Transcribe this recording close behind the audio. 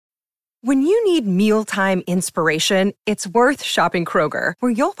When you need mealtime inspiration, it's worth shopping Kroger,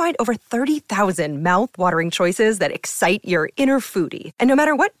 where you'll find over 30,000 mouth-watering choices that excite your inner foodie. And no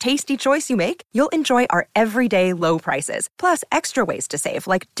matter what tasty choice you make, you'll enjoy our everyday low prices, plus extra ways to save,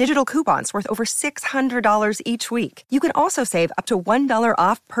 like digital coupons worth over $600 each week. You can also save up to $1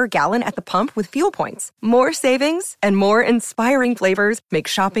 off per gallon at the pump with fuel points. More savings and more inspiring flavors make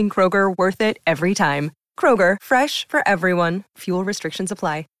shopping Kroger worth it every time. Kroger, fresh for everyone. Fuel restrictions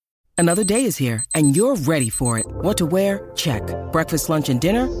apply. Another day is here, and you're ready for it. What to wear? Check. Breakfast, lunch, and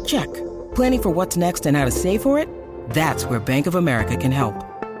dinner? Check. Planning for what's next and how to save for it? That's where Bank of America can help.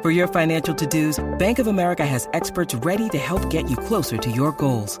 For your financial to-dos, Bank of America has experts ready to help get you closer to your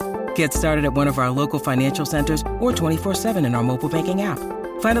goals. Get started at one of our local financial centers or 24/7 in our mobile banking app.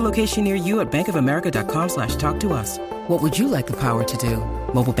 Find a location near you at bankofamerica.com/talktous. What would you like the power to do?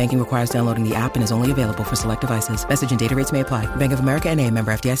 Mobile banking requires downloading the app and is only available for select devices. Message and data rates may apply. Bank of America N.A.,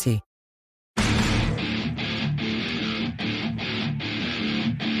 member FDIC.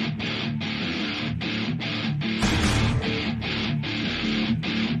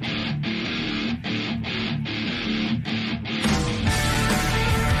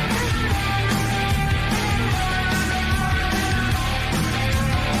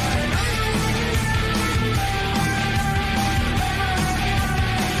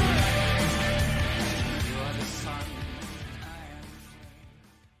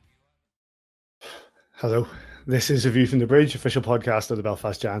 Hello, this is A View from the Bridge, official podcast of the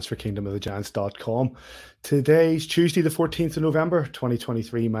Belfast Giants for kingdomofthegiants.com. Today's Tuesday, the 14th of November,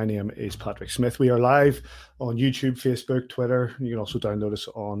 2023. My name is Patrick Smith. We are live on YouTube, Facebook, Twitter. You can also download us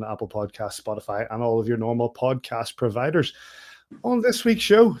on Apple Podcasts, Spotify, and all of your normal podcast providers. On this week's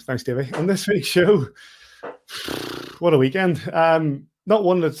show, thanks, Davey. On this week's show, what a weekend. Not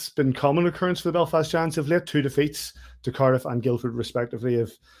one that's been common occurrence for the Belfast Giants of late. 2 defeats to Cardiff and Guildford, respectively,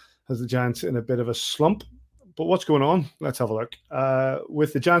 has the Giants in a bit of a slump. But what's going on? Let's have a look.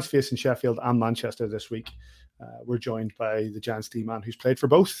 With the Giants facing Sheffield and Manchester this week, we're joined by the Giants D-man who's played for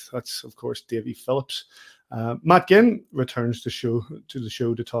both. That's, of course, Davy Phillips. Matt Ginn returns to the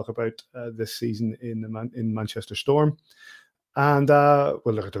show to talk about this season in Manchester Storm. And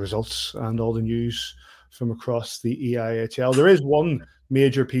we'll look at the results and all the news from across the EIHL. There is one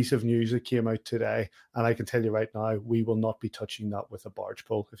major piece of news that came out today, and I can tell you right now, we will not be touching that with a barge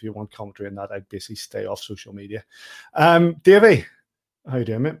pole. If you want commentary on that, I'd basically stay off social media. Davey, how you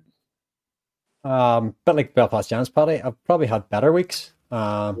doing, mate? Bit like Belfast Giants, Paddy. I've probably had better weeks,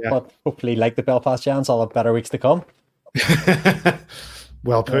 but hopefully, like the Belfast Giants, I'll have better weeks to come.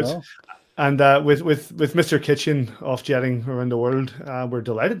 Well put. And with Mr. Kitchen off jetting around the world, we're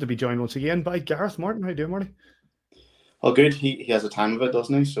delighted to be joined once again by Gareth Martin. How you doing, Marty? Oh, good. He has a time of it,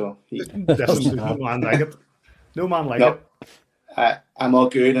 doesn't he? So no man like it. No man like it. I'm all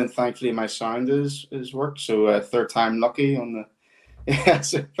good, and thankfully my sound is worked. So third time lucky on the. Yeah.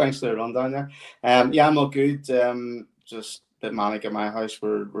 So thanks for the rundown there. I'm all good. Just a bit manic at my house.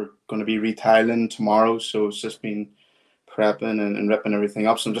 We're going to be retiling tomorrow, so it's just been prepping and ripping everything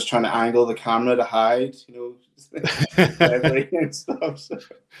up. So I'm just trying to angle the camera to hide, and stuff. So.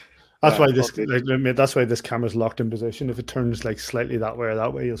 That's why that's why this camera's locked in position. If it turns like slightly that way or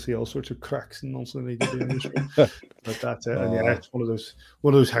that way, you'll see all sorts of cracks and nonsense. But that's it. And it's one of those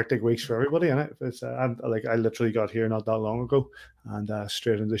hectic weeks for everybody, isn't it? It's I literally got here not that long ago and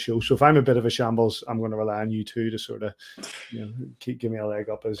straight into the show. So if I'm a bit of a shambles, I'm going to rely on you two to sort of give me a leg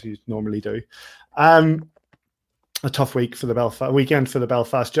up as you normally do. A tough week for the weekend for the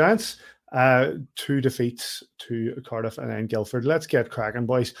Belfast Giants. 2 defeats to Cardiff and then Guildford. Let's get cracking,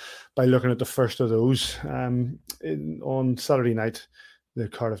 boys, by looking at the first of those. On Saturday night, the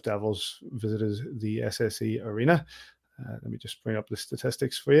Cardiff Devils visited the SSE Arena. Let me just bring up the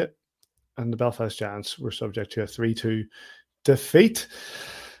statistics for you. And the Belfast Giants were subject to a 3-2 defeat.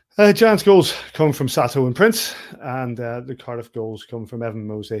 Giants goals come from Sato and Prince, and the Cardiff goals come from Evan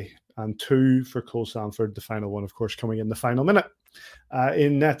Mosey, and 2 for Cole Sanford, the final one, of course, coming in the final minute.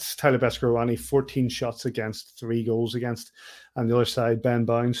 In nets, Tyler Beskorowany, 14 shots against, 3 goals against. And the other side, Ben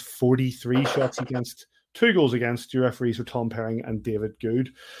Bounds, 43 shots against, 2 goals against. Your referees were Tom Perring and David Good.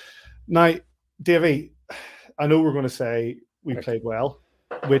 Now, Davey, I know we're going to say we played well,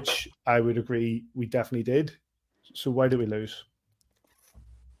 which I would agree we definitely did. So why did we lose?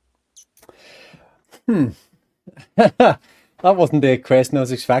 That wasn't the question I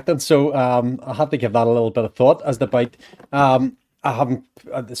was expecting, so I had to give that a little bit of thought as about. I haven't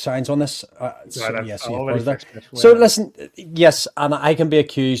the signs on this. So listen, yes, and I can be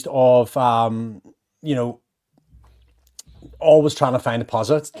accused of, always trying to find a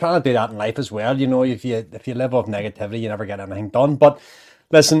positive, trying to do that in life as well. If you live off negativity, you never get anything done. But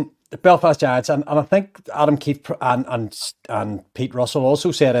listen, the Belfast Giants, and I think Adam Keefe and Pete Russell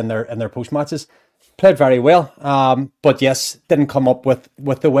also said in their post matches, played very well. But yes, didn't come up with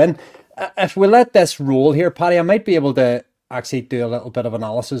the win. If we let this roll here, Paddy, I might be able to actually do a little bit of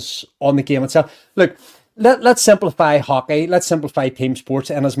analysis on the game itself. Look, let's simplify hockey. Let's simplify team sports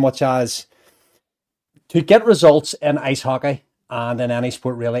in as much as to get results in ice hockey and in any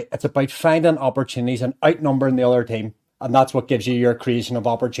sport really. It's about finding opportunities and outnumbering the other team. And that's what gives you your creation of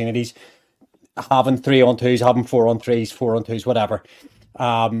opportunities. Having 3-on-2s, having 4-on-3s, 4-on-2s, whatever.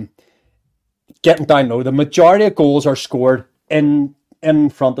 Getting down low. The majority of goals are scored in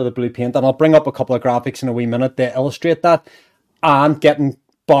front of the blue paint. And I'll bring up a couple of graphics in a wee minute to illustrate that. And getting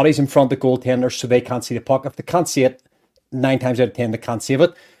bodies in front of goaltenders so they can't see the puck. If they can't see it, 9 times out of 10 they can't save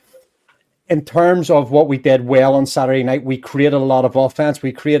it. In terms of what we did well on Saturday night, we created a lot of offense.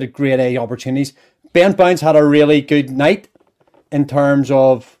 We created great A opportunities. Ben Bounds had a really good night in terms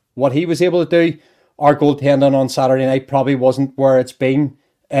of what he was able to do. Our goaltending on Saturday night probably wasn't where it's been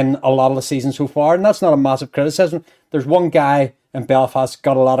in a lot of the season so far, and that's not a massive criticism. There's one guy in Belfast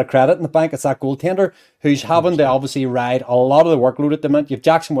got a lot of credit in the bank. It's that goaltender who's having to obviously ride a lot of the workload at the minute. You've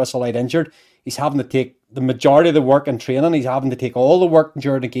Jackson Whistle out injured. He's having to take the majority of the work in training. He's having to take all the work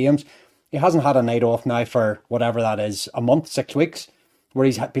during the games. He hasn't had a night off now for whatever that is, a month, 6 weeks, where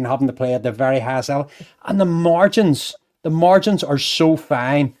he's been having to play at the very highest level. And the margins are so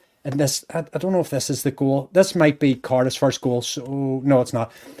fine. And this, I don't know if this is the goal. This might be Cardiff's first goal. So no, it's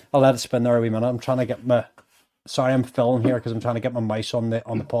not. I'll let it spin there a wee minute. I'm trying to get I'm filling here because I'm trying to get my mouse on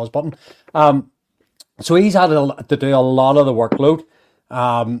the pause button. So he's had to do a lot of the workload.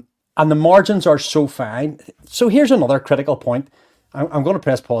 And the margins are so fine. So here's another critical point. I'm going to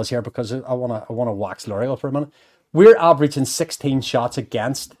press pause here because I want to wax lyrical for a minute. We're averaging 16 shots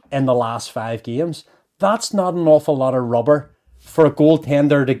against in the last 5 games. That's not an awful lot of rubber for a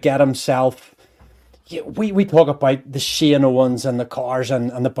goaltender to get himself. We talk about the Shane Owens and the Cars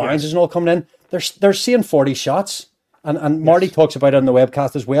and the Bounds and all coming in. They're seeing 40 shots. And Marty talks about it on the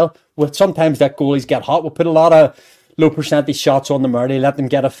webcast as well. With sometimes that goalies get hot. We'll put a lot of low percentage shots on the Murray, let them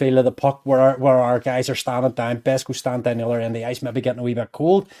get a feel of the puck where our guys are standing down. Best go stand down the other end of the ice, maybe getting a wee bit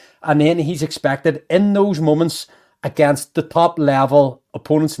cold. And then he's expected in those moments against the top level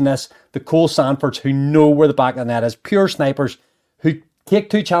opponents in this, the Cole Sanfords who know where the back of the net is, pure snipers who take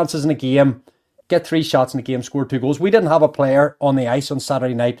 2 chances in a game, get 3 shots in a game, score 2 goals. We didn't have a player on the ice on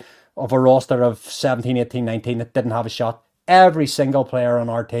Saturday night of a roster of 17, 18, 19 that didn't have a shot. Every single player on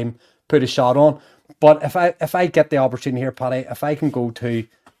our team put a shot on. But if I get the opportunity here, Paddy, if I can go to,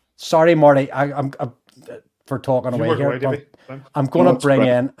 sorry, Marty, I'm for talking away here. I'm going to bring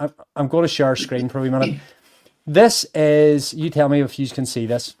in. I'm going to share a screen for a wee minute. This is. You tell me if you can see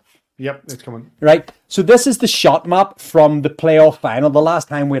this. Yep, it's coming. Right. So this is the shot map from the playoff final. The last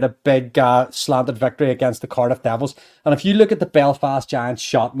time we had a big slanted victory against the Cardiff Devils. And if you look at the Belfast Giants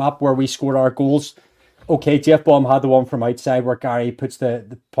shot map where we scored our goals, okay, Jeff Baum had the one from outside where Gary puts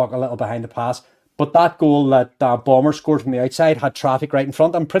the puck a little behind the pass. But that goal that Bomber scored from the outside had traffic right in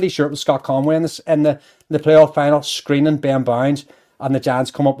front. I'm pretty sure it was Scott Conway in the playoff final screening Ben Bounds, and the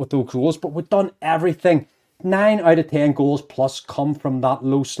Giants come up with those goals. But we've done everything. 9 out of 10 goals plus come from that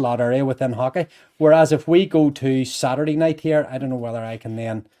low slot area within hockey. Whereas if we go to Saturday night here, I don't know whether I can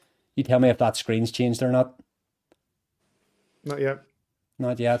then. You tell me if that screen's changed or not. Not yet.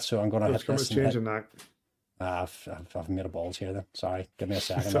 Not yet. So I'm going to hit this. It's changing that. I've made a balls here then. Sorry, give me a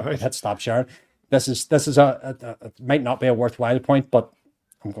second. I'll hit stop sharing. This is it might not be a worthwhile point, but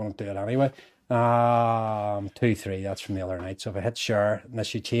I'm going to do it anyway. 2-3. That's from the other night. So if I hit share, and this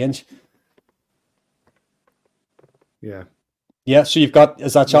should change. Yeah. Yeah. So you've got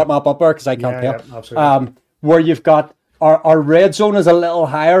is that shot map up there because I can't tell. Yeah, absolutely. Where you've got our red zone is a little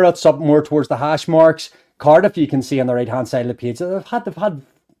higher. It's up more towards the hash marks. Cardiff, you can see on the right hand side of the page. They've had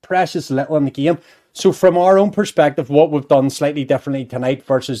precious little in the game. So from our own perspective, what we've done slightly differently tonight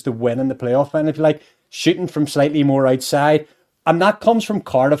versus the win in the playoff final, if you like, shooting from slightly more outside. And that comes from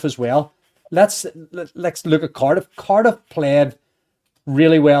Cardiff as well. Let's look at Cardiff. Cardiff played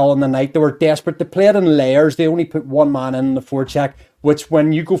really well on the night. They were desperate. They played in layers. They only put one man in the forecheck, which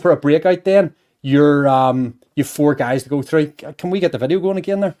when you go for a breakout then, you've 4 guys to go through. Can we get the video going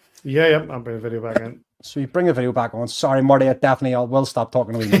again there? Yeah, I'll bring the video back in. So you bring the video back on. Sorry, Marty, I will stop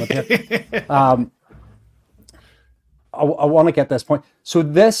talking a wee minute here. I want to get this point. So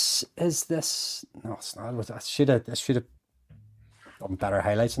this. No, it's not. I should have done better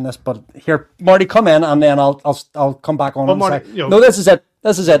highlights in this. But here, Marty, come in, and then I'll come back on. Marty, no, this is it.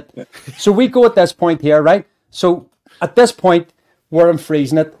 This is it. Yeah. So we go at this point here, right? So at this point, where I'm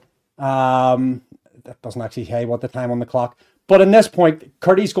freezing it, that doesn't actually say what the time on the clock. But in this point,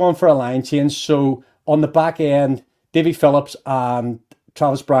 Curdy's going for a line change. So on the back end, Davy Phillips and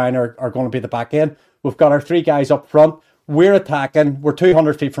Travis Bryan are going to be the back end. We've got our 3 guys up front. We're attacking. We're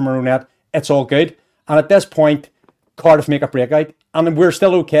 200 feet from our own net. It's all good. And at this point, Cardiff make a breakout. And we're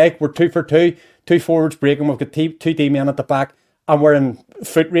still okay. We're 2 for 2. 2 forwards breaking. We've got 2 D-men at the back. And we're in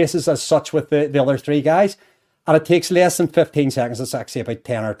foot races as such with the other 3 guys. And it takes less than 15 seconds. It's actually about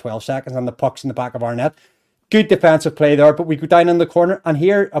 10 or 12 seconds. And the puck's in the back of our net. Good defensive play there. But we go down in the corner. And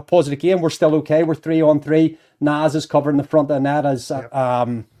here, a positive game. We're still okay. We're 3-on-3. Naz is covering the front of the net as...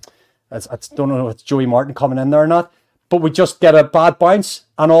 I don't know if it's Joey Martin coming in there or not, but we just get a bad bounce,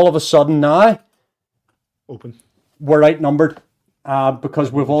 and all of a sudden now, we're outnumbered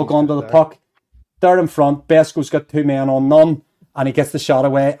because we've all gone to the puck. They're in front. Besco's got 2 men on none, and he gets the shot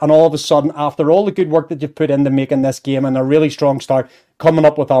away. And all of a sudden, after all the good work that you've put into making this game and a really strong start, coming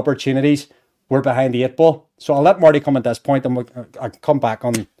up with opportunities, we're behind the 8 ball. So I'll let Marty come at this point, and I'll come back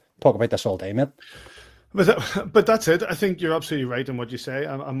and talk about this all day, mate. But that's it. I think you're absolutely right in what you say.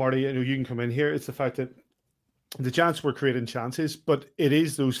 And Marty, you can come in here. It's the fact that the Giants were creating chances, but it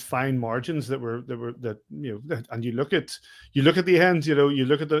is those fine margins that and you look at the end. You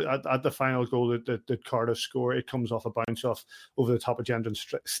look at the final goal that Cardiff score. It comes off a bounce off over the top of Gendron's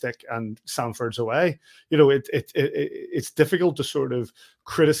stick, and Sanford's away. It's difficult to sort of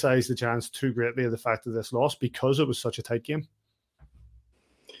criticize the Giants too greatly of the fact of this loss because it was such a tight game.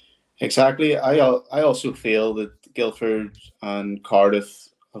 Exactly. I also feel that Guildford and Cardiff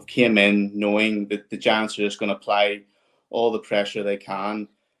have came in knowing that the Giants are just going to apply all the pressure they can.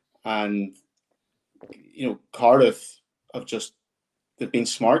 And, Cardiff they've been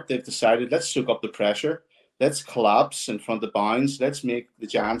smart. They've decided, let's soak up the pressure. Let's collapse in front of bounds. Let's make the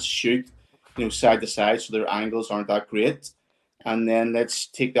Giants shoot, side to side so their angles aren't that great. And then let's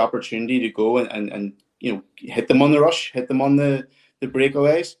take the opportunity to go and hit them on the rush, hit them on the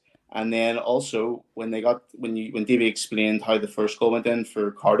breakaways. And then also when Davey explained how the first goal went in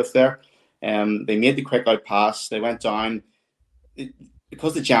for Cardiff there, they made the quick out pass. They went down.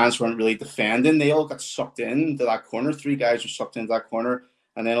 Because the Giants weren't really defending, they all got sucked into that corner. 3 guys were sucked into that corner.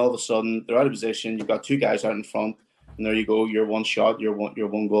 And then all of a sudden, they're out of position. You've got 2 guys out in front. And there you go. You're one shot. You're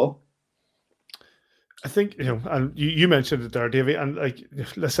one goal. I think, and you mentioned it there, Davey, and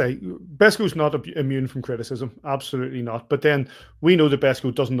let's say Besco's not immune from criticism. Absolutely not. But then we know that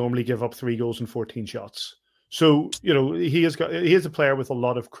Besco doesn't normally give up 3 goals and 14 shots. So, he is a player with a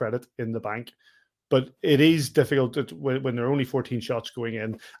lot of credit in the bank. But it is difficult when there are only 14 shots going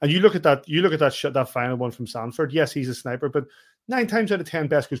in. And you look at that shot, that final one from Sanford. Yes, he's a sniper, but 9 times out of 10,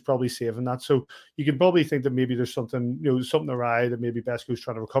 Besco's probably saving that. So you can probably think that maybe there's something awry, that maybe Besco's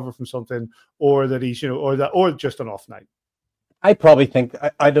trying to recover from something, or that he's, or just an off night. I probably think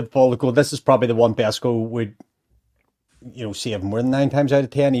out of all the goal, this is probably the one Besco would, save more than 9 times out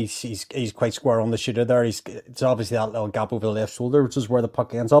of 10. He's quite square on the shooter there. It's obviously that little gap over the left shoulder, which is where the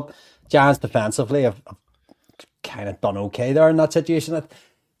puck ends up. Giants defensively have kind of done okay there in that situation.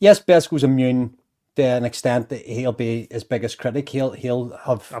 Yes, Besco's immune to an extent that he'll be his biggest critic. He'll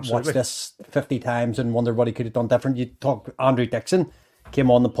have Absolutely. Watched this 50 times and wonder what he could have done different. You talk Andrew Dixon came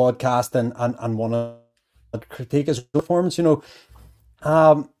on the podcast and one of the critique his performance,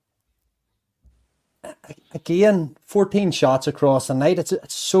 again, 14 shots across the night. It's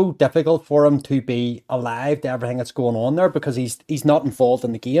so difficult for him to be alive to everything that's going on there because he's not involved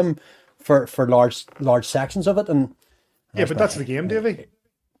in the game for large sections of it. And but that's the game, Davey.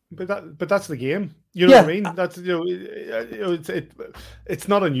 But that's the game. You know what I mean? That's it's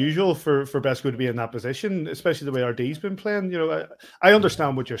not unusual for Besco to be in that position, especially the way RD's been playing. I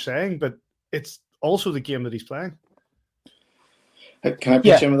understand what you're saying, but it's also the game that he's playing. Can I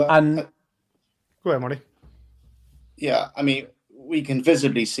pitch in with that? And go ahead, Marty. Yeah, I mean, we can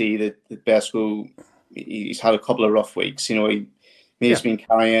visibly see that Besco, he's had a couple of rough weeks. He's been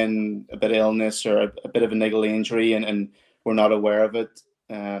carrying a bit of illness or a bit of a niggle injury, and we're not aware of it.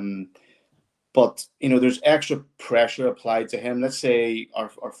 But there's extra pressure applied to him. Let's say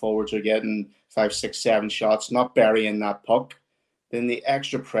our forwards are getting 5, 6, 7 shots, not burying that puck. Then the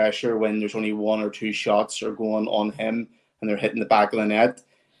extra pressure when there's only 1 or 2 shots are going on him and they're hitting the back of the net.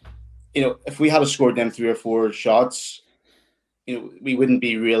 If we had scored them 3 or 4 shots, we wouldn't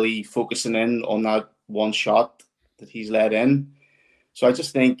be really focusing in on that one shot that he's let in. So I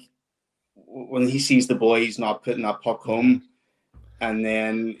just think when he sees the boys not putting that puck home, and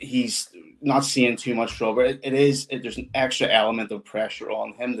then he's not seeing too much rubber, there's an extra element of pressure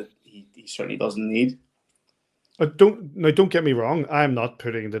on him that he certainly doesn't need. Don't get me wrong. I'm not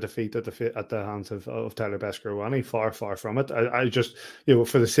putting the defeat at the hands of Tyler Beskorowany. Far from it. I just,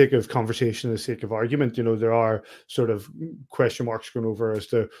 for the sake of conversation, the sake of argument, there are sort of question marks going over as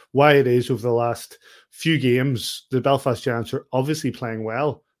to why it is over the last few games the Belfast Giants are obviously playing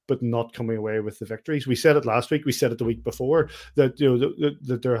well, but not coming away with the victories. We said it last week. We said it the week before that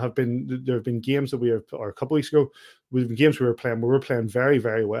that there have been games that or a couple of weeks ago, with games we were playing very,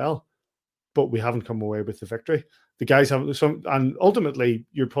 very well, but we haven't come away with the victory. The guys haven't and ultimately,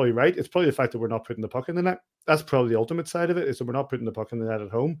 you're probably right. It's probably the fact that we're not putting the puck in the net. That's probably the ultimate side of it, is that we're not putting the puck in the net at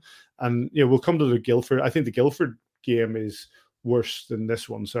home. And we'll come to the Guildford. I think the Guildford game is worse than this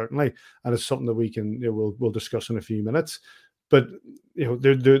one, certainly, and it's something that we can we'll discuss in a few minutes. But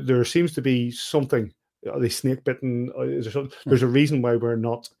there seems to be something. Are they snake bitten? Is there something? There's a reason why we're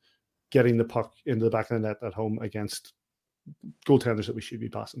not getting the puck into the back of the net at home against goaltenders that we should be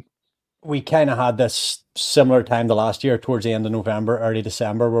passing. We kind of had this similar time the last year, towards the end of November, early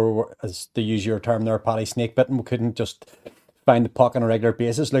December, where we were, as to use your term there, Paddy, snake bitten. We couldn't just find the puck on a regular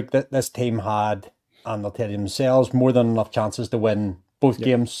basis. Like this team had, and they'll tell you themselves, more than enough chances to win both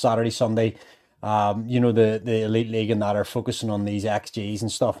games, Saturday, Sunday. The Elite League and that are focusing on these XGs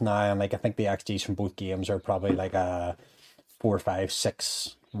and stuff now, and I think the XGs from both games are probably like a 4, 5,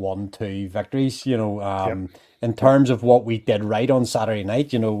 6, 1, 2 victories. In terms of what we did right on Saturday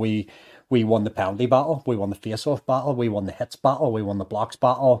night, we won the penalty battle, we won the face-off battle, we won the hits battle, we won the blocks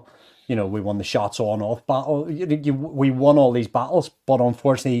battle, we won the shots on-off battle. We won all these battles, but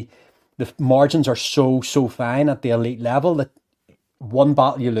unfortunately, the margins are so fine at the elite level that one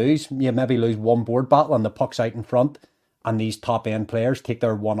battle you lose, you maybe lose one board battle and the puck's out in front, and these top-end players take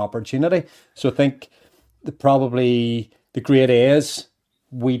their one opportunity. So I think probably the grade A's,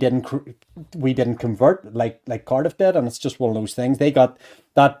 we didn't convert like Cardiff did, and it's just one of those things. They got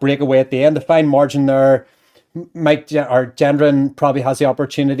that breakaway at the end, the fine margin there. Mike or Gendron probably has the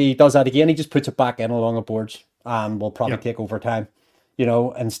opportunity. He does that again. He just puts it back in along the boards and will probably take overtime.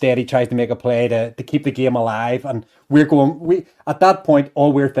 Instead he tries to make a play to keep the game alive, and we at that point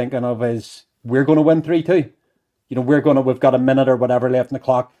all we're thinking of is we're going to win 3-2. We've got a minute or whatever left in the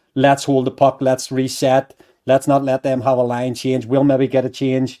clock. Let's hold the puck. Let's reset. Let's not let them have a line change. We'll maybe get a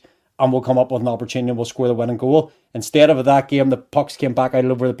change and we'll come up with an opportunity and we'll score the winning goal. Instead of that game, the pucks came back out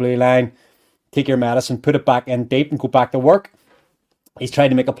over the blue line. Take your medicine, put it back in deep and go back to work. He's trying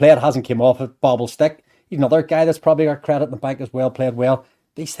to make a play. It hasn't came off a bobble stick. He's another guy that's probably got credit in the bank as well, played well.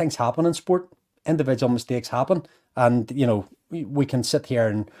 These things happen in sport. Individual mistakes happen. And, we can sit here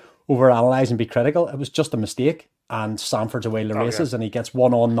and overanalyze and be critical. It was just a mistake. And Sanford's away the races and he gets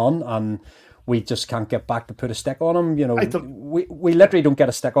one on none, and we just can't get back to put a stick on him. We literally don't get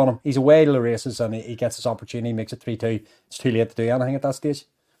a stick on him. He's away to the races and he gets his opportunity, he makes it 3-2. It's too late to do anything at that stage.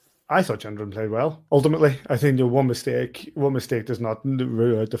 I thought Gendron played well. Ultimately, I think one mistake does not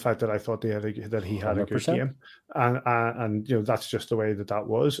rule out the fact that I thought he had a good game, and that's just the way that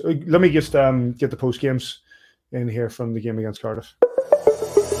was. Let me just get the post games in here from the game against Cardiff.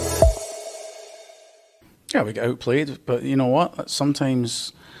 Yeah, we got outplayed, but you know what?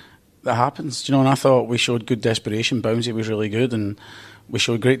 Sometimes that happens, and I thought we showed good desperation. Bouncy was really good, and we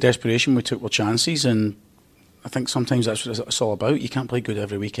showed great desperation. We took our chances, and I think sometimes that's what it's all about. You can't play good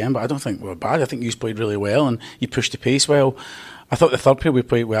every weekend, but I don't think we were bad. I think you played really well, and you pushed the pace well. I thought the third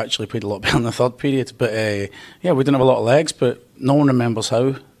period we actually played a lot better in the third period, but we didn't have a lot of legs, but no one remembers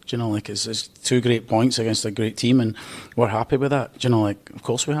how. It's 2 great points against a great team, and we're happy with that. Of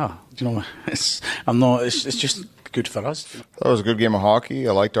course we are. It's just good for us. That was a good game of hockey.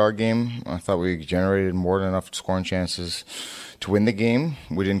 I liked our game. I thought we generated more than enough scoring chances to win the game.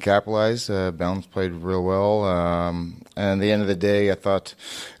 We didn't capitalize. Bounce played real well. And at the end of the day, I thought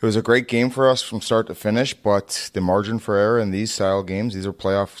it was a great game for us from start to finish, but the margin for error in these style games, these are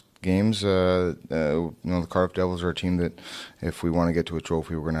playoff games. The Cardiff Devils are a team that if we want to get to a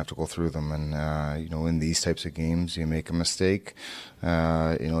trophy, we're going to have to go through them. And, in these types of games, you make a mistake,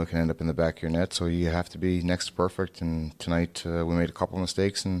 it can end up in the back of your net. So you have to be next to perfect. And tonight we made a couple of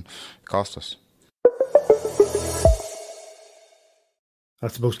mistakes and it cost us.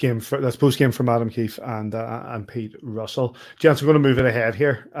 That's post game from Adam Keefe and Pete Russell. Gents, we're going to move it ahead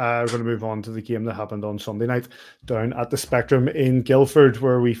here. We're going to move on to the game that happened on Sunday night down at the Spectrum in Guildford,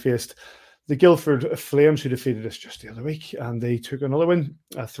 where we faced the Guildford Flames, who defeated us just the other week, and they took another win,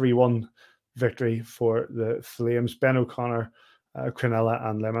 a 3-1 victory for the Flames. Ben O'Connor, Crenella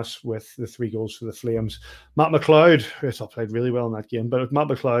and Lemus with the 3 goals for the Flames. Matt McLeod, who thought played really well in that game, but Matt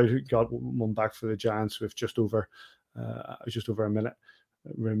McLeod got one back for the Giants with just over a minute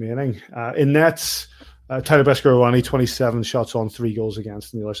remaining. In nets, Tyler Beskorowany, 27 shots on, 3 goals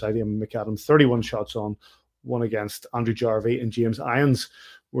against on the other side. Ian McAdam, 31 shots on, one against Andrew Jarvie and James Irons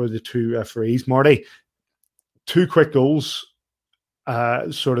were the 2 referees. Marty, 2 quick goals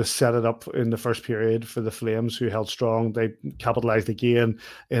sort of set it up in the first period for the Flames, who held strong. They capitalised again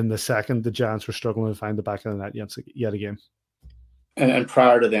in the second. The Giants were struggling to find the back of the net yet again. And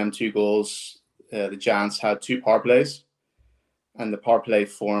prior to them 2 goals, the Giants had 2 power plays, and the power play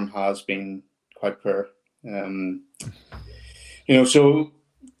form has been quite poor. So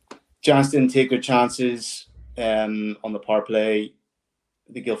Giants didn't take their chances on the power play.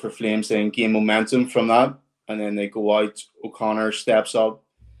 The Guildford Flames then gain momentum from that, and then they go out. O'Connor steps up,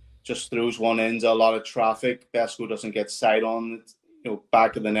 just throws one into a lot of traffic. Besco doesn't get sight on it,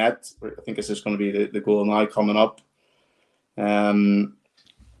 back of the net. I think this is going to be the goal now coming up.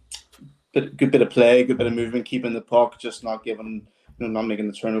 But good bit of play, good bit of movement, keeping the puck, just not giving, not making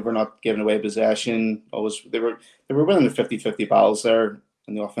the turnover, not giving away possession. They were winning the 50-50 battles there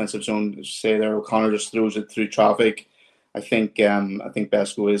in the offensive zone. Say there, O'Connor just throws it through traffic. I think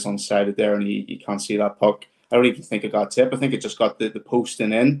Besco is unsighted there, and he can't see that puck. I don't even think it got tipped. I think it just got the post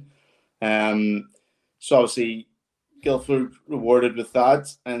and in. So obviously Guildford rewarded with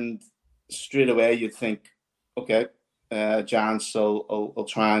that, and straight away you'd think, okay, Giants will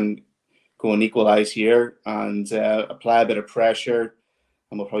try and go and equalise here and apply a bit of pressure,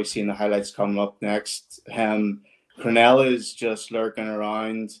 and we'll probably see in the highlights coming up next. Cronulla is just lurking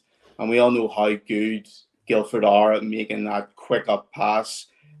around, and we all know how good Guildford are at making that quick up pass,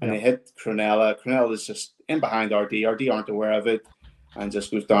 and they hit Cronulla. Cronulla is just in behind RD. RD aren't aware of it, and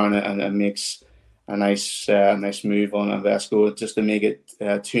just goes down and makes a nice move on Vesco just to make it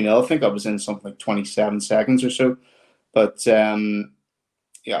 2-0. I think that was in something like 27 seconds or so. But so I'm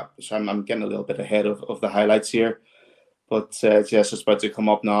getting a little bit ahead of the highlights here. But Jess is about to come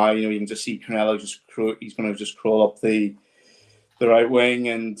up now. You can just see Cronulla he's going to just crawl up the right wing,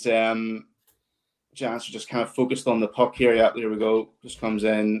 and Giants are just kind of focused on the puck here. Yeah, there we go. Just comes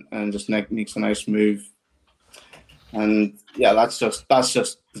in and just makes a nice move. And yeah, that's just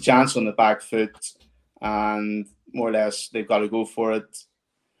the Giants on the back foot, and more or less they've got to go for it.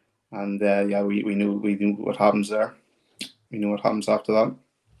 And we knew what happens there. We know what happens after that.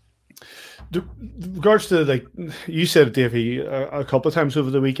 Regards to, like you said, Davey, a couple of times over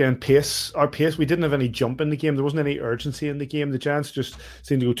the weekend, our pace, we didn't have any jump in the game. There wasn't any urgency in the game. The Giants just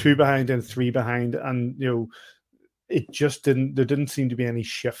seemed to go 2 behind and 3 behind, and it just didn't. There didn't seem to be any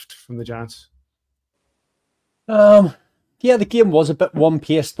shift from the Giants. The game was a bit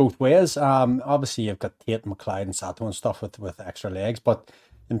one-paced both ways. Obviously you've got Tate, McLeod, and Sato and stuff with extra legs, but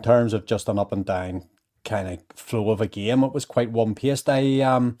in terms of just an up and down kind of flow of a game, it was quite one-paced.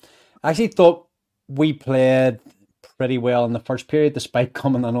 I actually thought we played pretty well in the first period, despite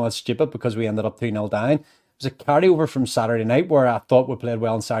coming, I know it's stupid because we ended up 2-0 down. It was a carryover from Saturday night where I thought we played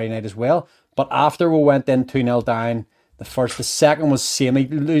well on Saturday night as well. But after we went in 2-0 down, the second was samey.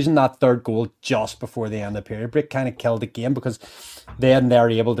 Losing that third goal just before the end of the period break kind of killed the game, because then they're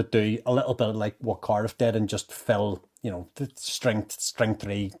able to do a little bit like what Cardiff did and just fill, the string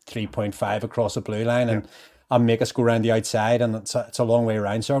 3.5 across the blue line and make us go around the outside, and it's a long way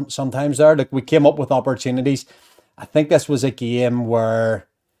around sometimes there. Like, we came up with opportunities. I think this was a game where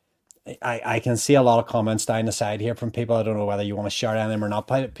I can see a lot of comments down the side here from people. I don't know whether you want to share any of them or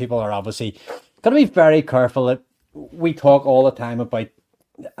not. People are obviously going to be very careful. That we talk all the time about,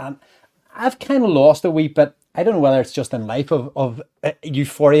 I've kind of lost a wee bit. I don't know whether it's just in life of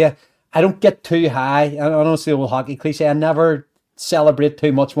euphoria. I don't get too high. I know it's the old hockey cliche. I never celebrate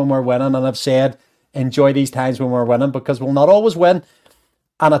too much when we're winning, and I've said enjoy these times when we're winning, because we'll not always win.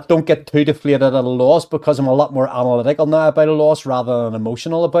 And I don't get too deflated at a loss, because I'm a lot more analytical now about a loss rather than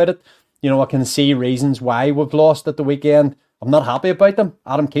emotional about it. I can see reasons why we've lost at the weekend. I'm not happy about them.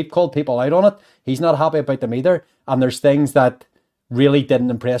 Adam Keefe called people out on it. He's not happy about them either. And there's things that really didn't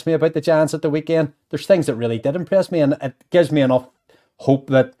impress me about the Giants at the weekend. There's things that really did impress me, and it gives me enough hope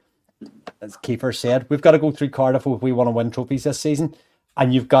that, as Kiefer said, we've got to go through Cardiff if we want to win trophies this season.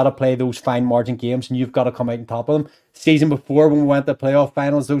 And you've got to play those fine margin games, and you've got to come out on top of them. Season before, when we went to playoff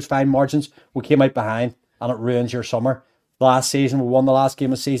finals, those fine margins, we came out behind, and it ruins your summer. Last season, we won the last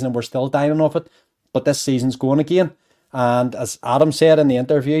game of the season, and we're still dying off it. But this season's going again. And as Adam said in the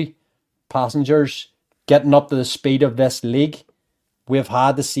interview, passengers getting up to the speed of this league. We've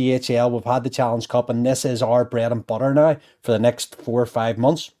had the CHL, we've had the Challenge Cup, and this is our bread and butter now for the next 4 or 5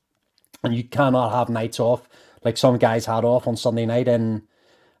 months. And you cannot have nights off like some guys had off on Sunday night in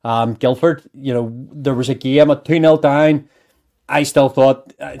Guildford. There was a game at 2-0 down. I still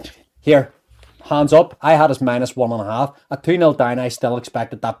thought, here, hands up. I had us -1.5. At 2-0 down, I still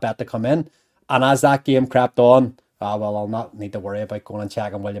expected that bet to come in. And as that game crept on, well, I'll not need to worry about going and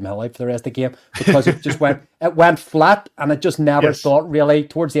checking William Hill out for the rest of the game, because it went flat, and it just never thought really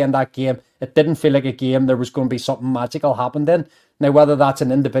towards the end of that game. It didn't feel like a game there was going to be something magical happened in. Now, whether that's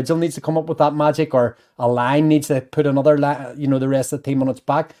an individual needs to come up with that magic, or a line needs to put another, the rest of the team on its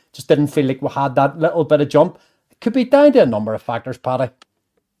back, just didn't feel like we had that little bit of jump. It could be down to a number of factors, Paddy.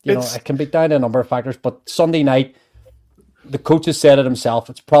 It can be down to a number of factors, but Sunday night, the coach has said it himself,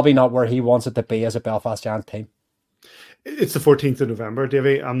 it's probably not where he wants it to be as a Belfast Giants team. It's the 14th of November,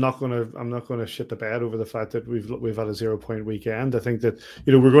 Davey. I'm not gonna shit the bed over the fact that we've had a 0-point weekend. I think that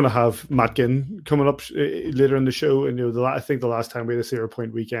we're going to have Matt Ginn coming up later in the show, and I think the last time we had a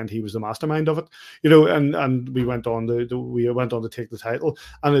 0-point weekend, he was the mastermind of it. And we went on to take the title,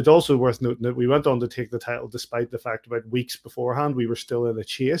 and it's also worth noting that we went on to take the title despite the fact about weeks beforehand we were still in a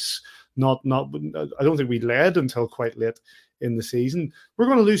chase. I don't think we led until quite late in the season. We're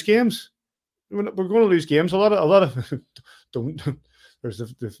going to lose games. We're going to lose games. A lot of don't. There's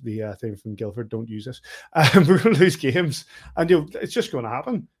the thing from Guildford. Don't use this. We're going to lose games, and it's just going to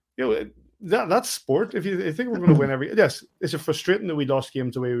happen. That's sport. If you think we're going to win every, yes, is it frustrating that we lost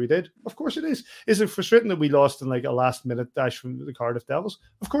games the way we did? Of course it is. Is it frustrating that we lost in like a last minute dash from the Cardiff Devils?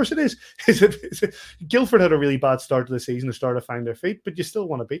 Of course it is. Is it Guildford had a really bad start to the season to start to find their feet, but you still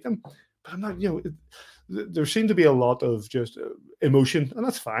want to beat them. But I'm not. There seemed to be a lot of just emotion, and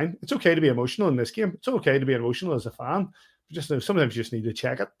that's fine. It's okay to be emotional in this game. It's okay to be emotional as a fan. Sometimes you just need to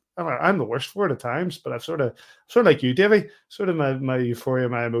check it. I'm the worst for it at times, but I've sort of like you, Davey. Sort of my euphoria,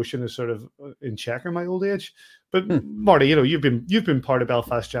 my emotion is sort of in check in my old age. But Marty, you've been part of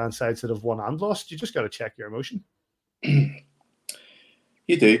Belfast Giants sides that have won and lost. You just got to check your emotion. You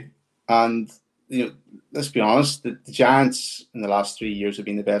do, and let's be honest. The Giants in the last 3 years have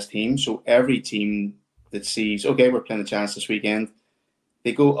been the best team. So every team that sees, okay, we're playing the Giants this weekend,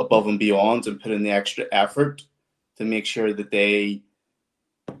 they go above and beyond and put in the extra effort to make sure that they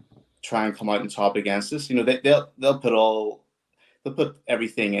try and come out on top against us. They'll put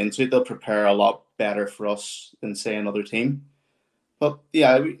everything into it. They'll prepare a lot better for us than say another team. But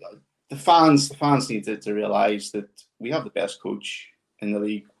yeah, the fans need to realize that we have the best coach in the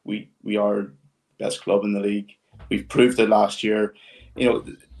league. We are the best club in the league. We've proved it last year.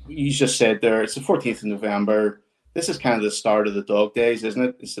 You just said there, it's the 14th of November. This is kind of the start of the dog days, isn't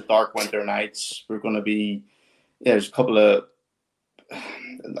it? It's the dark winter nights. We're going to be, there's a couple of,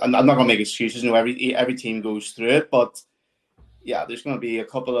 I'm not going to make excuses. Every team goes through it, but yeah, there's going to be a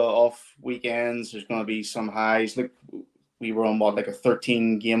couple of off weekends. There's going to be some highs. Look, we were on like a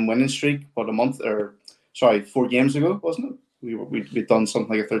 13-game winning streak about 4 games ago, wasn't it? We'd done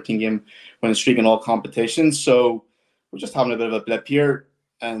something like a 13-game winning streak in all competitions. So we're just having a bit of a blip here.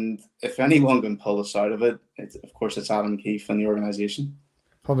 And if anyone can pull us out of it, of course, it's Adam Keefe and the organisation.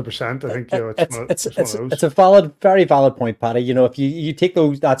 100%. I think it's a very valid point, Paddy. If you take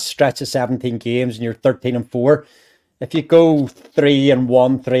that stretch of 17 games and you're 13-4, if you go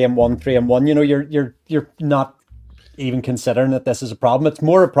 3-1, 3-1, 3-1, you're not even considering that this is a problem. It's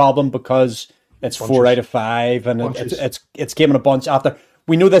more a problem because it's bunches. 4 out of 5, and it's came in a bunch after.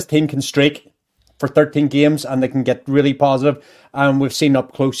 We know this team can streak for 13 games and they can get really positive. And we've seen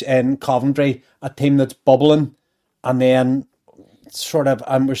up close in Coventry a team that's bubbling, and then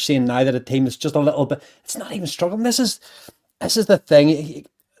and we're seeing now that a team is just a little bit, it's not even struggling. This is the thing.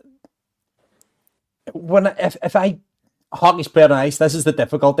 Hockey's played on ice, this is the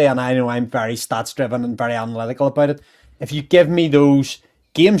difficulty, and I know I'm very stats driven and very analytical about it. If you give me those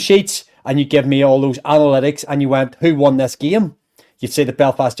game sheets and you give me all those analytics and you went, who won this game? You'd say the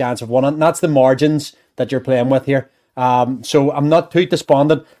Belfast Giants have won it, and that's the margins that you're playing with here. So I'm not too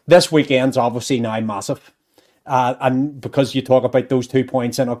despondent. This weekend's obviously now massive. And because you talk about those 2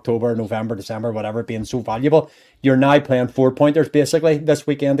 points in October, November, December, whatever, being so valuable, you're now playing 4-pointers basically this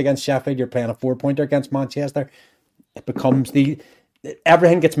weekend against Sheffield. You're playing a 4-pointer against Manchester. It becomes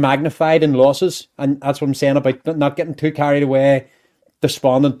everything gets magnified in losses, and that's what I'm saying about not getting too carried away,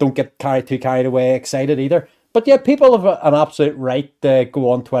 despondent. Don't get too carried away, excited either. But yeah, people have an absolute right to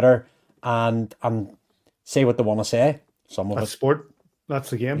go on Twitter and say what they want to say. That's sport. That's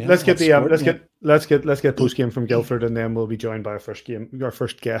the game. Yeah, let's get post game from Guildford, and then we'll be joined by our first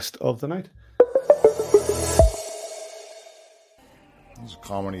guest of the night. It's a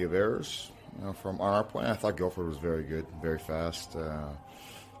comedy of errors. From on our point, I thought Guildford was very good, very fast.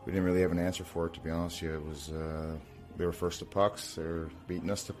 We didn't really have an answer for it, to be honest. It was they were first to pucks. They were beating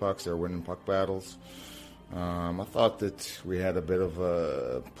us to pucks. They were winning puck battles. I thought that we had a bit of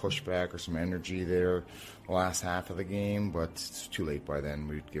a pushback or some energy there the last half of the game, but it's too late by then.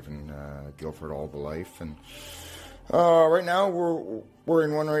 We'd given Guildford all the life, and right now we're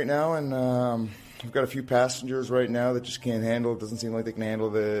in one right now, and we've got a few passengers right now that just can't handle. It doesn't seem like they can handle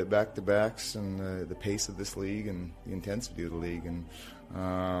the back-to-backs and the pace of this league and the intensity of the league. And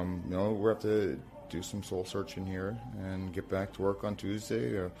we're have to do some soul searching here and get back to work on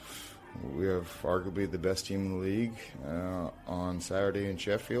Tuesday. We have arguably the best team in the league on Saturday in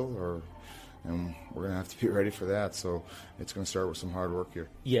Sheffield, and we're going to have to be ready for that. So it's going to start with some hard work here.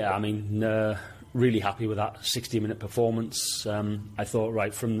 Yeah, I mean, really happy with that 60-minute performance. I thought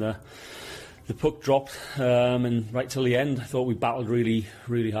right from the puck dropped and right till the end, I thought we battled really,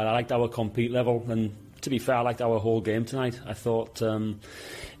 really hard. I liked our compete level, and to be fair, I liked our whole game tonight. I thought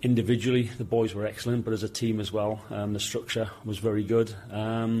individually the boys were excellent, but as a team as well, the structure was very good.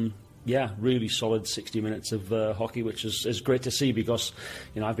 Really solid 60 minutes of hockey, which is great to see, because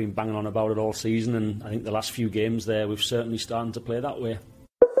I've been banging on about it all season, and I think the last few games there we've certainly started to play that way.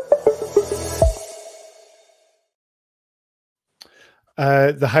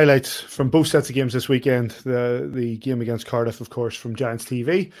 The highlights from both sets of games this weekend: the game against Cardiff, of course, from Giants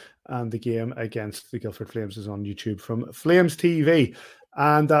TV, and the game against the Guildford Flames is on YouTube from Flames TV.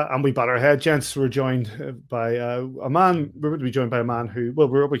 And we bat our head, gents. We're joined by a man. We're going to be joined by a man who,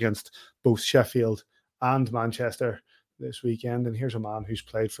 we're up against both Sheffield and Manchester this weekend, and here's a man who's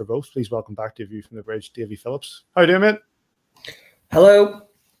played for both. Please welcome back to View from the Bridge, Davy Phillips. How are you doing, mate? Hello.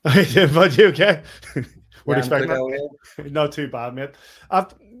 How you doing, bud? You okay? We're expecting that. Not too bad, mate.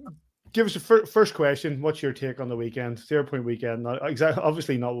 Give us a first question. What's your take on the weekend? 0 point weekend. Not exactly,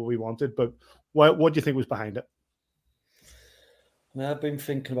 obviously not what we wanted, but what do you think was behind it? I've been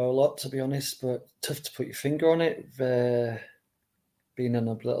thinking about a lot, to be honest, but tough to put your finger on it. Being in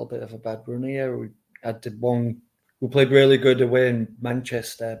a little bit of a bad run here. We played really good away in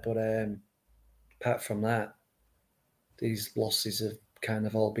Manchester, but apart from that, these losses have kind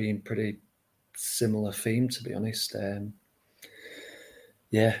of all been pretty similar theme, to be honest. And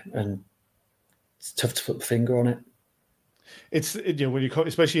it's tough to put the finger on it. It's when you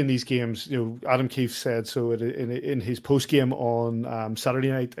especially in these games, Adam Keefe said so in his post game on Saturday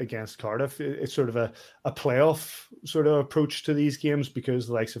night against Cardiff. It's sort of a playoff sort of approach to these games, because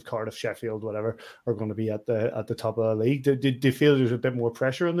the likes of Cardiff, Sheffield, whatever, are going to be at the top of the league. Do you feel there's a bit more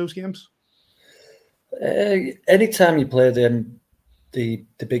pressure in those games? Anytime you play them, the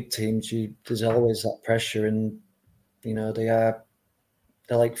big teams, there's always that pressure, and they're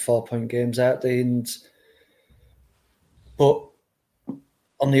like 4-point games out there, but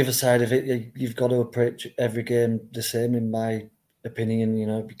on the other side of it, you've got to approach every game the same, in my opinion.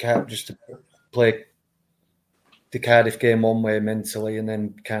 You can't just play the Cardiff game one way mentally and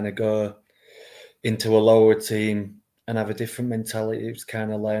then kind of go into a lower team and have a different mentality. It's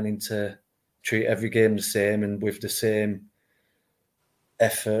kind of learning to treat every game the same and with the same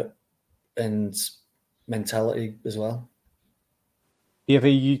effort and mentality as well.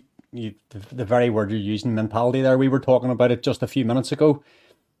 Davey, the very word you're using, mentality there, we were talking about it just a few minutes ago.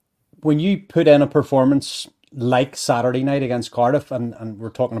 When you put in a performance like Saturday night against Cardiff, and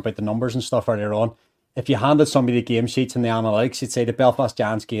we're talking about the numbers and stuff earlier on, if you handed somebody the game sheets and the analytics, you'd say the Belfast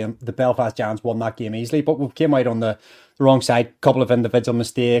Giants won that game easily, but we came out on the wrong side, a couple of individual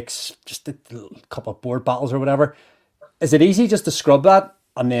mistakes, just a couple of board battles or whatever. Is it easy just to scrub that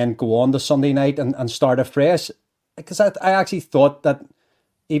and then go on to Sunday night and start afresh? Because I actually thought that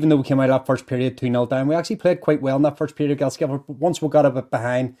even though we came out of that first period 2-0 down, we actually played quite well in that first period against Guildford. But once we got a bit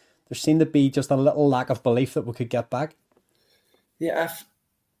behind, there seemed to be just a little lack of belief that we could get back. Yeah,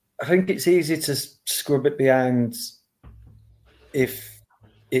 I think it's easy to scrub it behind if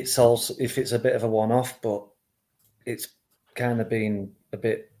it's a bit of a one-off, but it's kind of been a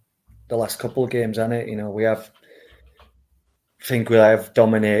bit the last couple of games, hasn't it? I think we have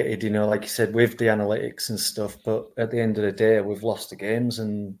dominated, like you said, with the analytics and stuff. But at the end of the day, we've lost the games,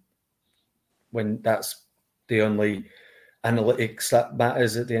 and when that's the only analytics that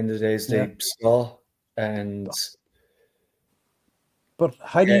matters at the end of the day is the score. But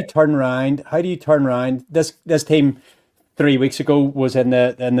how do you turn around? This team 3 weeks ago was in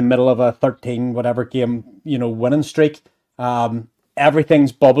the middle of a 13 whatever game winning streak.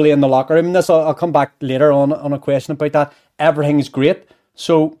 Everything's bubbly in the locker room. I'll come back later on a question about that. Everything's great.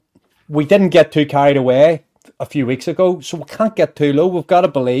 So we didn't get too carried away a few weeks ago. So we can't get too low. We've got to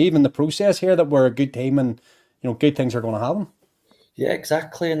believe in the process here that we're a good team, and good things are going to happen. Yeah,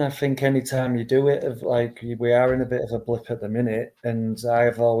 exactly. And I think anytime you do it, we are in a bit of a blip at the minute. And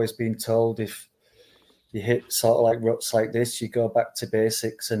I've always been told if you hit sort of like ruts like this, you go back to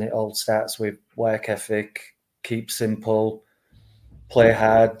basics, and it all starts with work ethic, keep simple, play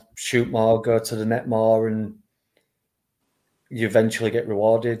hard, shoot more, go to the net more, and you eventually get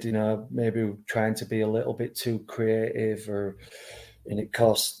rewarded. Maybe trying to be a little bit too creative, and it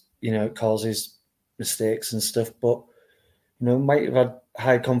causes mistakes and stuff, but might have had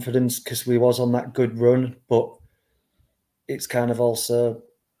high confidence because we was on that good run, but it's kind of also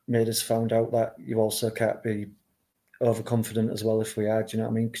made us found out that you also can't be overconfident as well if we are, do you know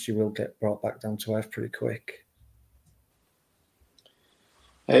what I mean? Because you will get brought back down to earth pretty quick.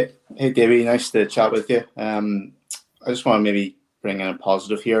 Hey, Davey, nice to chat with you. I just want to maybe bring in a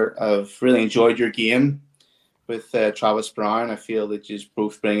positive here. I've really enjoyed your game with Travis Brown. I feel that you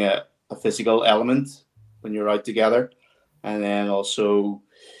both bring a physical element when you're out together. And then also,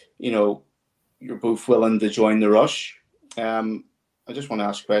 you're both willing to join the rush. I just want to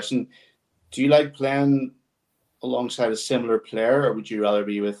ask a question. Do you like playing alongside a similar player, or would you rather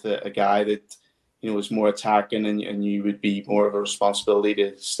be with a guy that, is more attacking and you would be more of a responsibility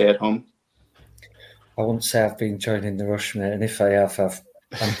to stay at home? I wouldn't say I've been joining the rush, mate. And if I have,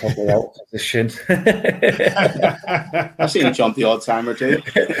 I'm probably out of position. I've seen you jump the odd time or two.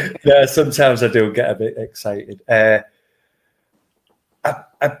 Yeah, sometimes I do get a bit excited. I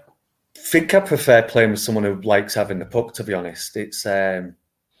think I prefer playing with someone who likes having the puck, to be honest. It's,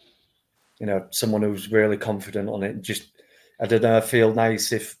 someone who's really confident on it. Just, I don't know, I feel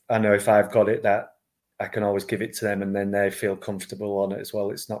nice if I've got it, that I can always give it to them and then they feel comfortable on it as well.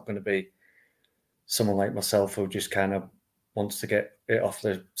 It's not going to be someone like myself who just kind of wants to get it off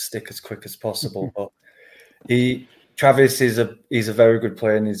the stick as quick as possible. But Travis he's a very good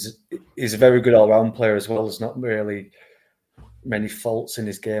player, and he's a very good all-round player as well. There's not really many faults in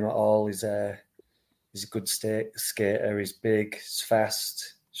his game at all. He's a good skater. He's big, he's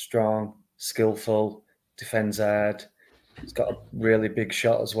fast, strong, skillful, defends hard. He's got a really big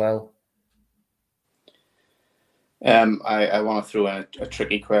shot as well. I want to throw in a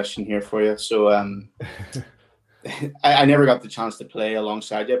tricky question here for you. So I never got the chance to play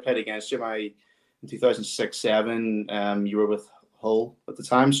alongside you. I played against you in 2006-07. You were with Hull at the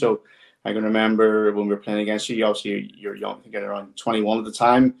time. So I can remember when we were playing against you. Obviously, you're young, I think around 21 at the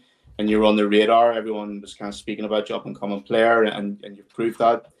time, and you were on the radar. Everyone was kind of speaking about you, up and coming player, and you've proved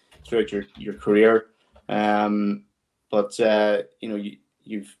that throughout your career. But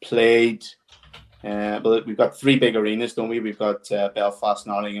you've played. But we've got three big arenas, don't we? We've got Belfast,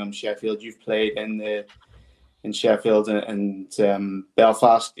 Nottingham, Sheffield. You've played in Sheffield and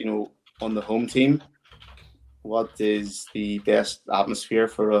Belfast. On the home team. What is the best atmosphere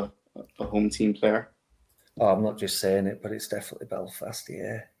for a home team player? Oh, I'm not just saying it, but it's definitely Belfast.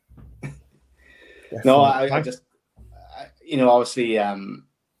 Yeah. Definitely. No, I just, obviously, I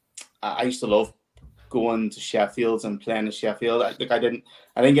used to love going to Sheffield and playing in Sheffield. I didn't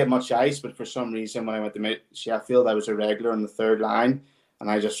get much ice, but for some reason when I went to Sheffield, I was a regular on the third line,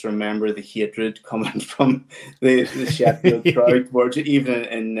 and I just remember the hatred coming from the Sheffield crowd towards it, even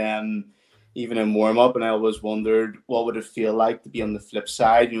in warm up. And I always wondered what would it feel like to be on the flip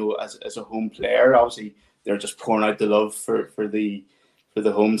side, as a home player. Obviously, they're just pouring out the love for the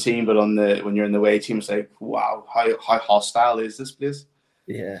home team, but when you're in the away team, it's like, wow, how hostile is this place?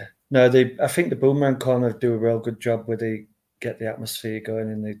 Yeah. No, I think the Boomerang Corner do a real good job where they get the atmosphere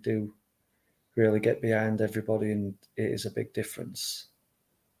going, and they do really get behind everybody, and it is a big difference.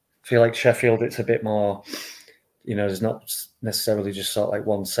 I feel like Sheffield, it's a bit more, there's not necessarily just sort of like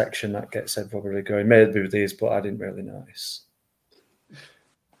one section that gets everybody going. Maybe with these, but I didn't really notice.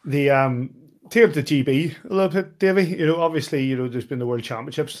 Tear up the GB a little bit, Davey. Obviously, there's been the World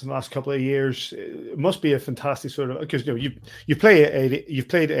Championships in the last couple of years. It must be a fantastic sort of, because you've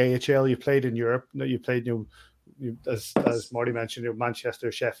played AHL, you've played in Europe, you've played as Marty mentioned,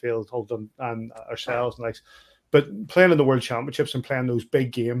 Manchester, Sheffield, Hull, and ourselves, and but playing in the World Championships and playing those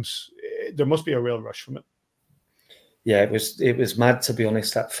big games, there must be a real rush from it. Yeah, it was mad, to be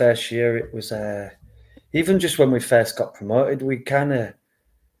honest. That first year, it was even just when we first got promoted, we kind of,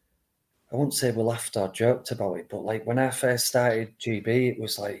 I wouldn't say we laughed or joked about it, but when I first started GB, it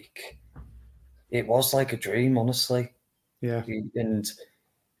was like a dream, honestly. Yeah. And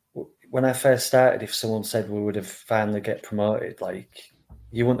when I first started, if someone said we would have finally get promoted,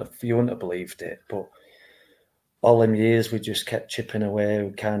 you wouldn't have believed it. But all them years, we just kept chipping away.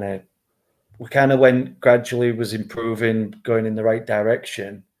 We kind of went gradually, was improving, going in the right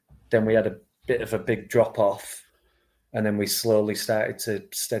direction. Then we had a bit of a big drop off. And then we slowly started to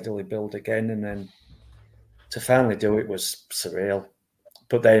steadily build again. And then to finally do it was surreal.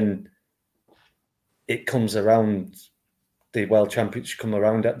 But then it comes around, the World Championships come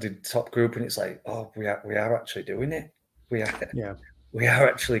around at the top group, and it's like, oh, we are actually doing it. We are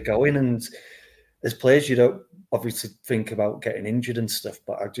actually going. And as players, you don't obviously think about getting injured and stuff.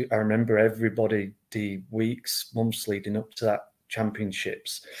 But I remember everybody, the weeks, months leading up to that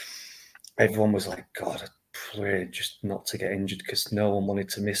championships, everyone was like, God, pray just not to get injured, because no one wanted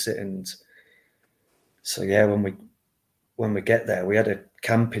to miss it. And So yeah, when we get there, we had a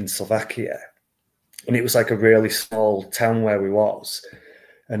camp in Slovakia, and it was like a really small town where we was.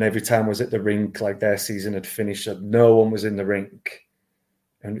 And every time I was at the rink, like their season had finished, no one was in the rink.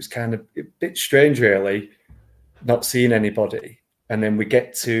 And it was kind of a bit strange, really, not seeing anybody. And then we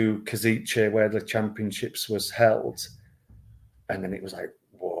get to Košice, where the championships was held. And then it was like,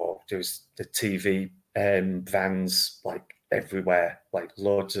 whoa, there was the TV vans like everywhere, like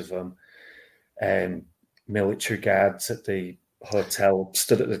loads of them. Military guards at the hotel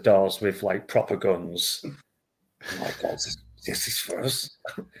stood at the doors with like proper guns. Oh my God, this is for us.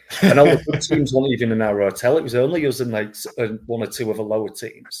 And all the good teams weren't even in our hotel. It was only us and like one or two other lower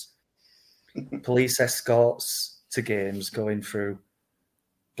teams. Police escorts to games going through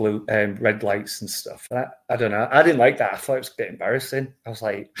red lights and stuff. I don't know. I didn't like that. I thought it was a bit embarrassing. I was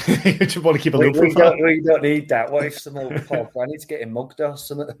like, you just want to keep a look we don't need that. What if some old poor granny's getting mugged or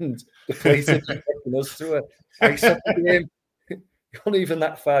something and the police are just taking us to a ice hockey game? You're not even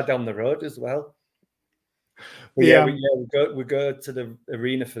that far down the road as well. We go to the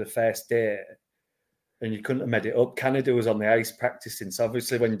arena for the first day, and you couldn't have made it up. Canada was on the ice practicing. So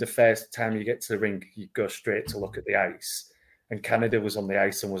obviously when the first time you get to the rink, you go straight to look at the ice. And Canada was on the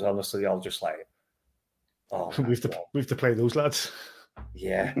ice and was honestly all just like, oh, we have to play those lads.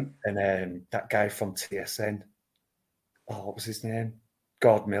 Yeah. And that guy from TSN, what was his name?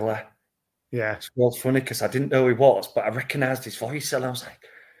 Gord Miller. Yeah. It's real funny because I didn't know who he was, but I recognised his voice and I was like,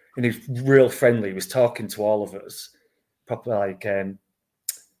 and he was real friendly. He was talking to all of us, probably like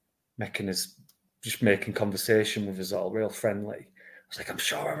making conversation with us all, real friendly. I was like, I'm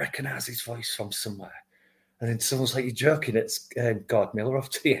sure I recognise his voice from somewhere. And then someone's like, you're joking, it's Gord Miller off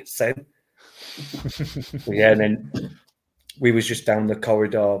TSN. And then we was just down the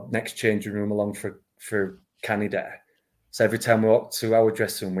corridor, next changing room along for Canada. So every time we walked to our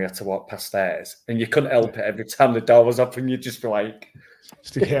dressing room, we had to walk past theirs. And you couldn't help it. Every time the door was open, you'd just be like...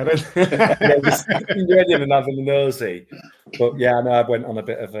 Stick your head in. Just ready and having a nosy. But yeah, I know I went on a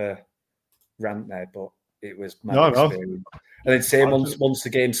bit of a rant there, but it was my experience. And then same once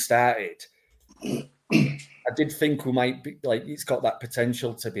the game started... I did think we might be like, it's got that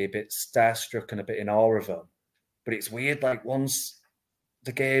potential to be a bit starstruck and a bit in awe of them. But it's weird, like once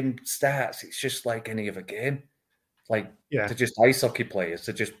the game starts, it's just like any other game. Like they're just ice hockey players.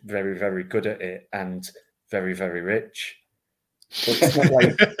 They're just very, very good at it and very, very rich. But it's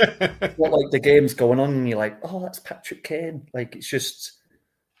not like the game's going on and you're like, oh, that's Patrick Kane. Like it's just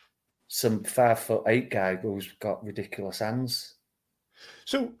some 5'8" guy who's got ridiculous hands.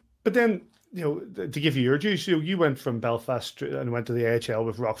 So, but then, you know, to give you your due, so you went from Belfast and went to the AHL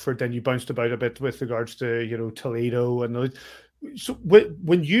with Rockford, then you bounced about a bit with regards to, you know, Toledo and those. So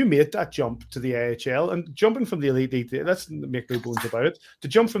when you made that jump to the AHL and jumping from the Elite League, let's make no bones about it, to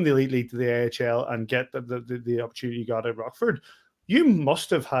jump from the Elite League to the AHL and get the opportunity you got at Rockford, you must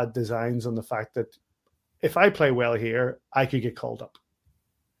have had designs on the fact that if I play well here, I could get called up.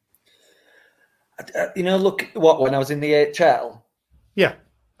 You know, look, when I was in the AHL? Yeah.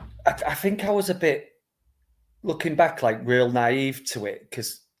 I think I was a bit, looking back, like real naive to it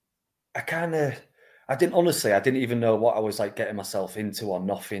because I didn't even know what I was like getting myself into or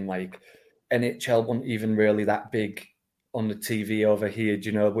nothing. Like NHL wasn't even really that big on the TV over here,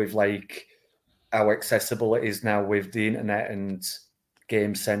 you know, with like how accessible it is now with the internet and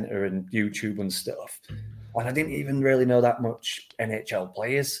Game Center and YouTube and stuff. And I didn't even really know that much NHL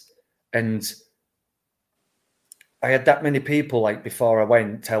players. And I had that many people like before I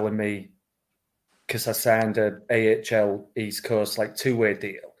went telling me, because I signed a AHL East Coast like 2-way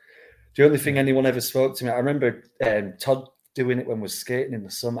deal. The only thing anyone ever spoke to me, I remember Todd doing it when we was skating in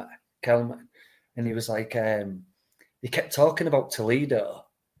the summer, Kelman, and he was like, he kept talking about Toledo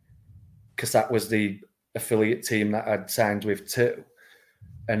because that was the affiliate team that I'd signed with too.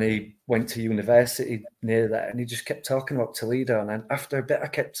 And he went to university near there and he just kept talking about Toledo. And then after a bit, I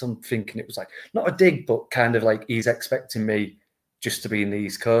kept on thinking it was like, not a dig, but kind of like he's expecting me just to be in the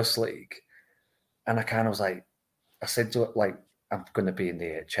East Coast League. And I kind of was like, I said to it, like, I'm going to be in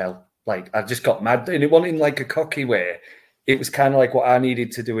the AHL. Like, I just got mad. And it wasn't in like a cocky way. It was kind of like what I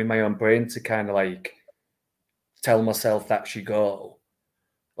needed to do in my own brain to kind of like tell myself that's your goal.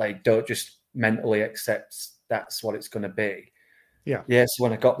 Like, don't just mentally accept that's what it's going to be. Yeah. Yeah. So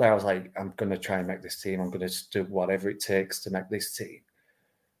when I got there, I was like, I'm going to try and make this team. I'm going to do whatever it takes to make this team.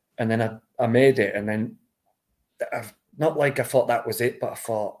 And then I made it. And then not like I thought that was it, but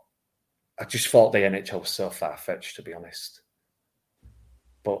I just thought the NHL was so far-fetched, to be honest.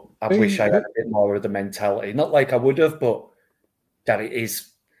 But I wish I had a bit more of the mentality. Not like I would have, but that it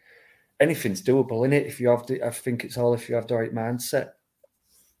is. Anything's doable, innit? I think it's all if you have the right mindset.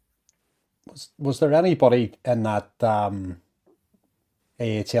 was there anybody in that AHL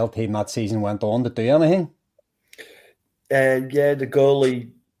team that season went on to do anything? Yeah, the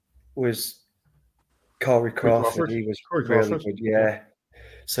goalie was Corey Crawford. He was really good, yeah.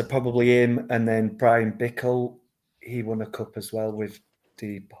 So probably him, and then Brian Bickle, he won a cup as well with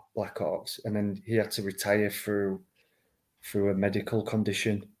the Blackhawks, and then he had to retire through a medical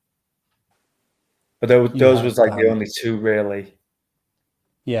condition. But those was like the only two, really.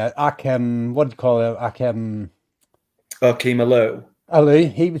 Yeah, Akim, what do you call it? Akim Alou.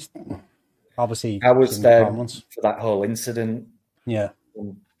 Alou, he was obviously... I was there for that whole incident. Yeah.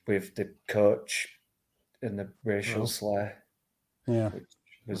 With the coach and the racial slur. Yeah. Which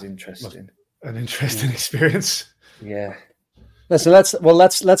was interesting. An interesting experience. Yeah. Listen,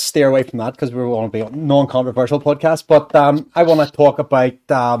 let's steer away from that because we want to be a non-controversial podcast. But I want to talk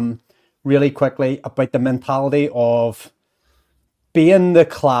about really quickly about the mentality of being the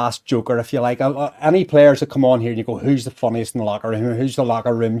class joker, if you like. Any players that come on here and you go, who's the funniest in the locker room? Who's the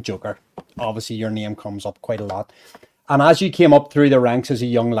locker room joker? Obviously, your name comes up quite a lot. And as you came up through the ranks as a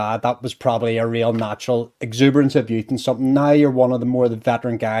young lad, that was probably a real natural exuberance of youth and something. Now you're one of the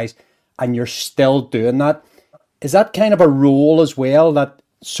veteran guys and you're still doing that. Is that kind of a role as well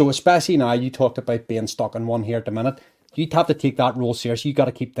so especially now you talked about being stuck in one here at the minute, you'd have to take that role seriously. You've got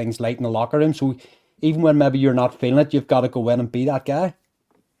to keep things light in the locker room. So even when maybe you're not feeling it, you've got to go in and be that guy.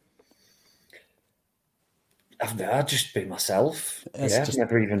 I've just be myself. I've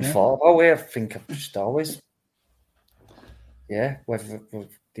never even thought about it. I think I've just always... I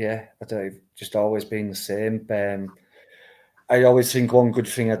don't just always been the same. I always think one good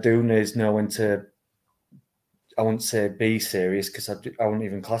thing I do is know when to, I won't say be serious because I wouldn't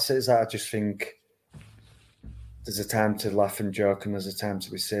even class it as that. I just think there's a time to laugh and joke and there's a time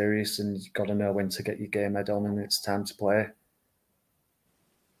to be serious, and you've got to know when to get your game head on and it's time to play.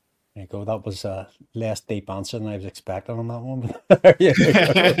 There you go. That was a less deep answer than I was expecting on that one.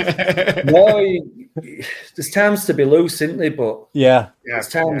 No, there's times to be loose, isn't there? But there's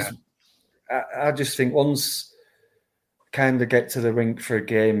times. Yeah. I just think once kind of get to the rink for a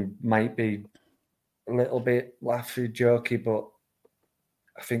game might be a little bit laughy, jokey, but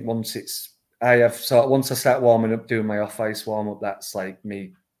I think once I start warming up, doing my off ice warm up, that's like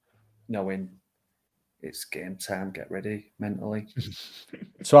me knowing it's game time, get ready mentally.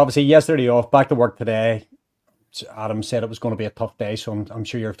 So obviously yesterday off, back to work today. Adam said it was going to be a tough day, so I'm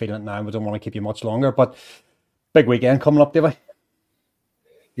sure you're feeling it now. We don't want to keep you much longer, but big weekend coming up, Davey.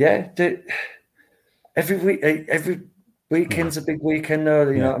 Yeah, every weekend's a big weekend though,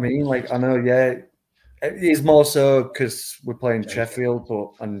 you know what I mean? Like, I know, it's more so because we're playing Sheffield,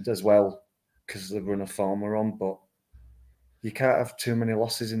 and as well because of the run of form we're on, but you can't have too many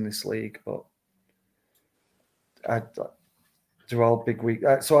losses in this league, but they're all big week.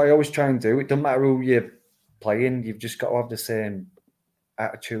 So I always try and do. It doesn't matter who you're playing. You've just got to have the same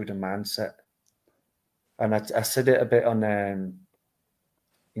attitude and mindset. And I said it a bit on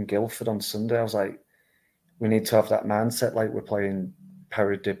in Guildford on Sunday. I was like, we need to have that mindset like we're playing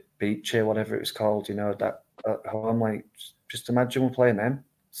Para de Beach or whatever it was called. You know that at home. Like, just imagine we're playing them.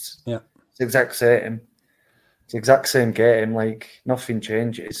 It's the exact same. It's the exact same game. Like, nothing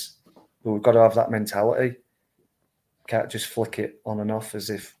changes. But we've got to have that mentality. Can't just flick it on and off as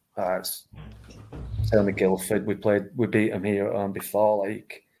if it's only Guildford. We beat them here at home before.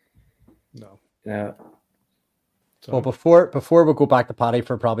 Like, no, yeah. So, well, before we go back to Paddy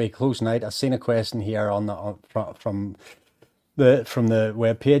for probably a close night, I've seen a question here from the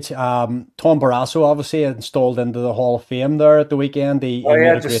webpage. Tom Barrasso obviously installed into the Hall of Fame there at the weekend. He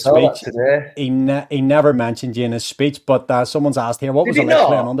made a great speech. Today. He never mentioned you in his speech, but someone's asked here, what was it like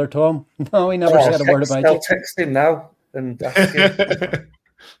playing under Tom? No, he never said a word about it. I'll text him now and ask him.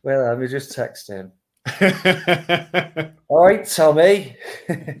 Well, let me just text him. All right, Tommy.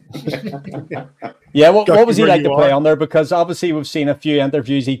 Yeah, what was he like to play on there? Because obviously we've seen a few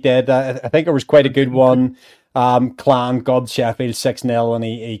interviews he did. I think it was quite a good one. Clan God Sheffield 6-0, and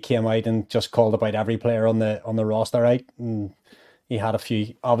he came out and just called about every player on the roster, right? And he had a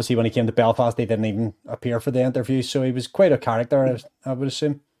few. Obviously, when he came to Belfast, he didn't even appear for the interview, so he was quite a character, I would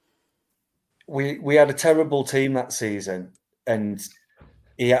assume. We had a terrible team that season, and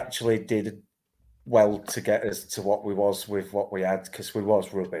he actually did well to get us to what we was with what we had, because we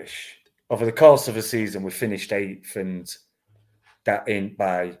was rubbish. Over the course of a season, we finished 8th, and that ain't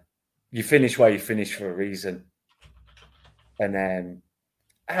by... You finish where you finish for a reason. And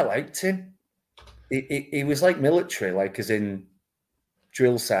I liked him. He was like military, like as in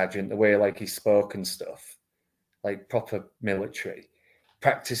drill sergeant, the way like he spoke and stuff. Like proper military.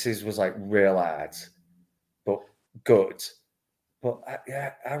 Practices was like real hard, but good. But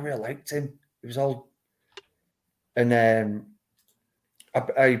I really liked him. It was all, and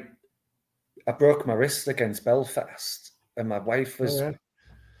I broke my wrist against Belfast, and my wife was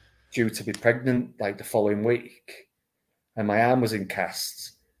due to be pregnant like the following week, and my arm was in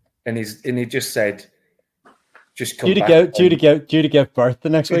casts, and he just said, "Just come back." Due to give birth the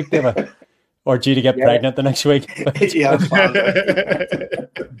next week, David, or due to get pregnant the next week. Yeah.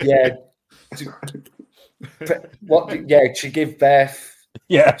 She gave birth.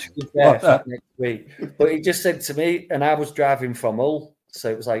 Yeah, she gave birth next week. But he just said to me, and I was driving from Hull, so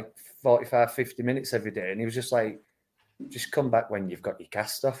it was like 45, 50 minutes every day, and he was just like, "Just come back when you've got your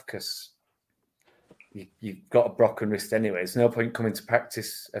cast off, because you've got a broken wrist anyway. There's no point coming to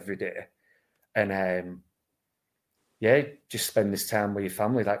practice every day, and just spend this time with your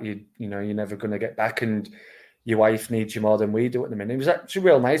family that you're never going to get back, and your wife needs you more than we do at the minute." It was actually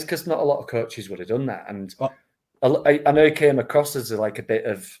real nice because not a lot of coaches would have done that, and I know he came across as like a bit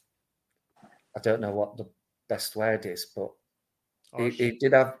of, I don't know what the best word is, but he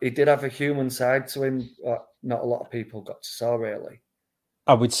did have a human side to him. Not a lot of people got to saw, really.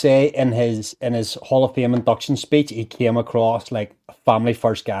 I would say in his Hall of Fame induction speech, he came across like a family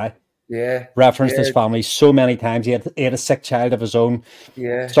first guy. Yeah. Referenced his family so many times. He had a sick child of his own.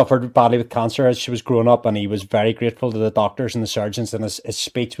 Yeah. Suffered badly with cancer as she was growing up, and he was very grateful to the doctors and the surgeons, and his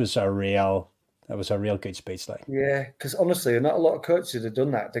speech was a real good speech. Like, yeah, because honestly, not a lot of coaches have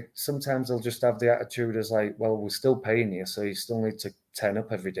done that. Sometimes they'll just have the attitude as like, well, we're still paying you, so you still need to turn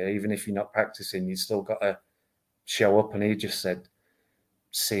up every day. Even if you're not practicing, you still got to show up. And he just said,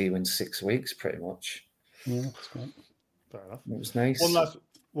 "See you in 6 weeks," pretty much. Yeah, that's great. Fair enough. It was nice.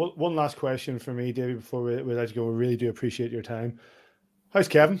 One last question for me, David, before we let you go. We really do appreciate your time. How's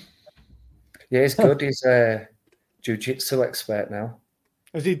Kevin? Yeah, he's good. He's a jiu-jitsu expert now.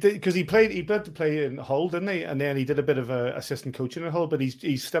 Is he? Because he played to play in Hull, didn't he? And then he did a bit of assistant coaching in Hull, but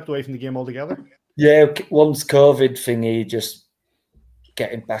he's stepped away from the game altogether. Yeah, once COVID thingy, just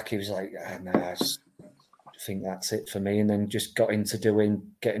getting back, he was like, I think that's it for me. And then just got into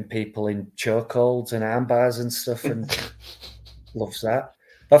getting people in chokeholds and arm bars and stuff, and loves that.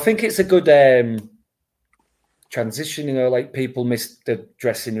 I think it's a good transition, like people miss the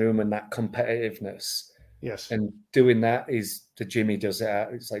dressing room and that competitiveness. Yes. And doing that is the gym he does it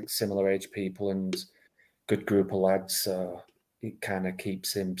at. It's like similar age people and good group of lads. So it kind of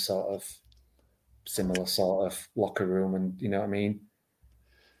keeps him sort of similar sort of locker room, and you know what I mean?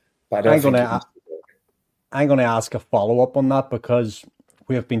 But I'm going to ask a follow-up on that, because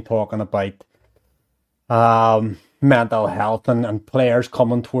we have been talking about mental health and players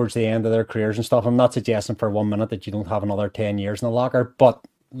coming towards the end of their careers and stuff. I'm not suggesting for 1 minute that you don't have another 10 years in the locker, but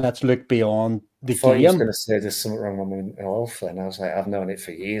let's look beyond the game. I was going to say there's something wrong with mental health, and I was like, I've known it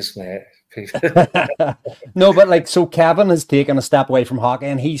for years, mate. No, but like, so Kevin has taken a step away from hockey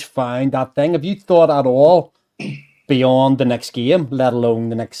and he's found that thing. Have you thought at all beyond the next game, let alone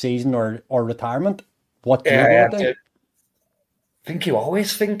the next season or retirement? What do you want to do? I think you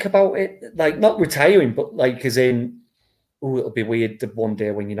always think about it, like not retiring, but like as in, it'll be weird the one day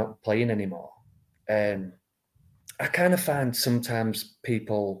when you're not playing anymore. I kind of find sometimes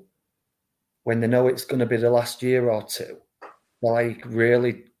people, when they know it's going to be the last year or two, they like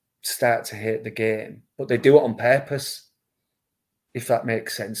really start to hate the game, but they do it on purpose, if that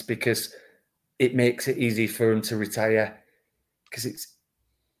makes sense, because it makes it easy for them to retire. Because it's,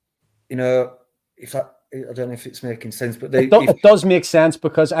 I don't know if it's making sense, but it does make sense,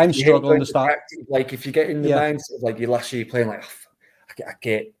 because I'm struggling to start. Like if you get in the mindset of like your last year playing, like I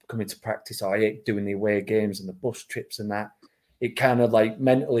get coming to practice, or I hate doing the away games and the bus trips and that. It kind of like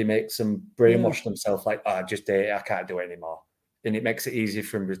mentally makes them brainwash themselves, like, I just hate it, I can't do it anymore, and it makes it easier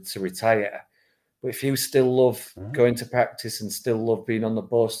for them to retire. But if you still love going to practice and still love being on the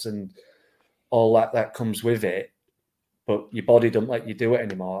bus and all that comes with it, but your body don't let you do it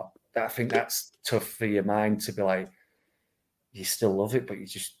anymore, I think that's tough for your mind to be like, you still love it, but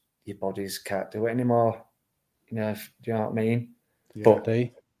your bodies can't do it anymore. Do you know what I mean? Yeah, but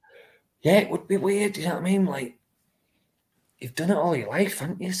it would be weird. You know what I mean? Like, you've done it all your life,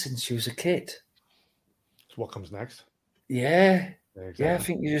 haven't you, since you was a kid? So what comes next? Yeah. Exactly. Yeah, I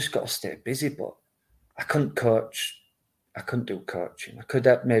think you just got to stay busy, but I couldn't coach. I couldn't do coaching. I could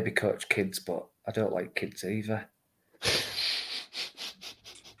maybe coach kids, but I don't like kids either.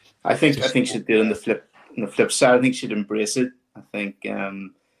 I think she'd do it on the flip side. I think she'd embrace it. I think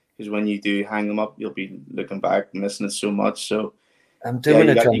because when you do hang them up, you'll be looking back, missing it so much. So I'm doing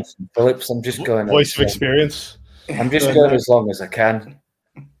a Jonathan Phillips. I'm just going voice of experience. I'm just going as long as I can.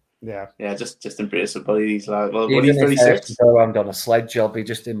 Yeah, just embrace it, buddy. These lads. Well, Even what are you, if I have 36? to go around on a sledge, I'll be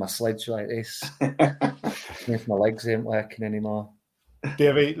just in my sledge like this. If my legs ain't working anymore.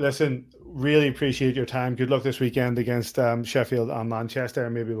 Davey, listen, really appreciate your time. Good luck this weekend against Sheffield and Manchester,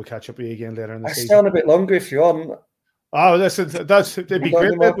 and maybe we'll catch up with you again later in the I season. stay on a bit longer if you want. Oh, listen, it'd be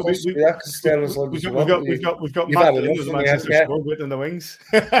great. We've got Matt Glynn of the Manchester squad waiting in the wings.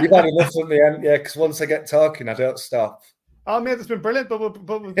 You've had enough of me, haven't you? Because once I get talking, I don't stop. Oh, mate, it's been brilliant, but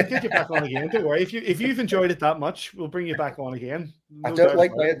we'll get you back on again. Don't worry. If you've enjoyed it that much, we'll bring you back on again. I don't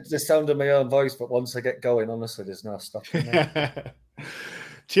like the sound of my own voice, but once I get going, honestly, there's no stopping me.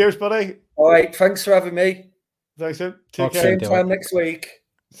 Cheers, buddy. All right, thanks for having me. Thanks, sir. Take care. Same time next week.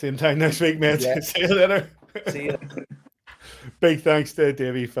 Same time next week, mate. Yeah. See you later. See you. Big thanks to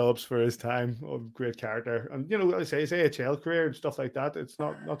Davy Phillips for his time. Great character. And, you know, I say his AHL career and stuff like that. It's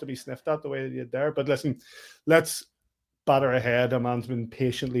not to be sniffed at the way that you did there. But listen, let's batter ahead. A man's been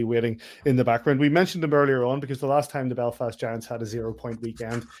patiently waiting in the background. We mentioned him earlier on because the last time the Belfast Giants had a 0-point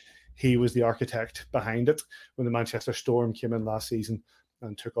weekend, he was the architect behind it when the Manchester Storm came in last season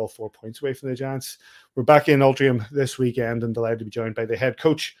and took all 4 points away from the Giants. We're back in Altrincham this weekend and delighted to be joined by the head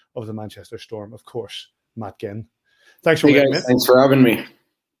coach of the Manchester Storm, of course, Matt Ginn. Thanks for waiting, mate. Thanks for having me.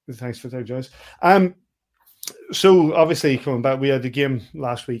 Thanks for that, Joyce. So obviously coming back, we had the game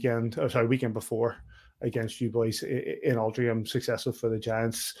weekend before against you boys in Altrincham, successful for the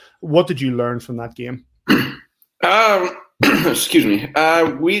Giants. What did you learn from that game? Excuse me.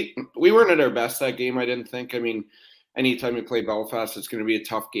 We weren't at our best that game, I didn't think. I mean, anytime we play Belfast, it's going to be a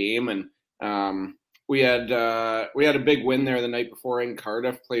tough game. And we had a big win there the night before in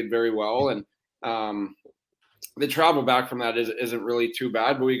Cardiff, played very well. And the travel back from that isn't really too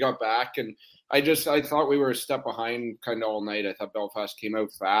bad, but we got back. And I thought we were a step behind kind of all night. I thought Belfast came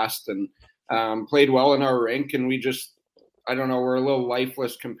out fast and played well in our rink. And I don't know, we're a little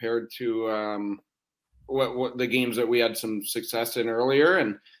lifeless compared to what the games that we had some success in earlier.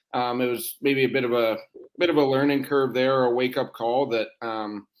 And it was maybe a bit of a learning curve there, or a wake up call that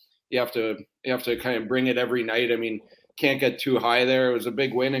you have to kind of bring it every night. I mean, can't get too high there. It was a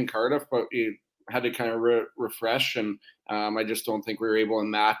big win in Cardiff, but you had to kind of refresh. And I just don't think we were able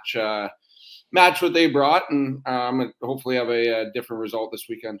to match what they brought, and hopefully have a different result this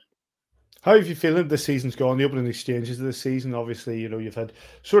weekend. How have you feeling this season's gone? The opening exchanges of this season, obviously, you know, you've had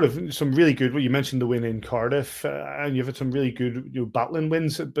sort of some really good. Well, you mentioned the win in Cardiff, and you've had some really good, battling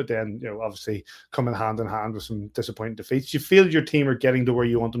wins. But then, obviously, coming hand in hand with some disappointing defeats. Do you feel your team are getting to where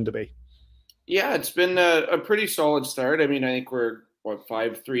you want them to be? Yeah, it's been a pretty solid start. I mean, I think we're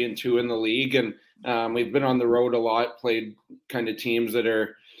 5-3-2 in the league, and we've been on the road a lot. Played kind of teams that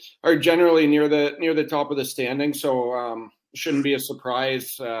are generally near the top of the standing. So shouldn't be a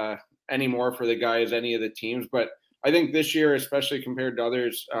surprise anymore for the guys, any of the teams. But I think this year, especially compared to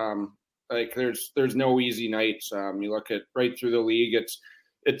others, there's no easy nights. You look at right through the league,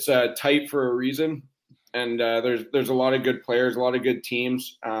 it's tight for a reason, and there's a lot of good players, a lot of good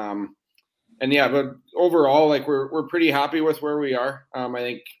teams. But overall, we're pretty happy with where we are. I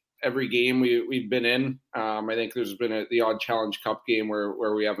think every game we've been in, I think there's been the odd Challenge Cup game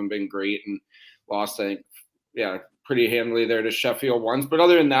where we haven't been great and lost, I think, pretty handily there to Sheffield once. But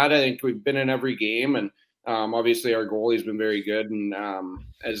other than that, I think we've been in every game, and obviously our goalie's been very good and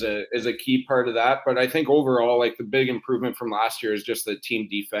as a key part of that. But I think overall, the big improvement from last year is just the team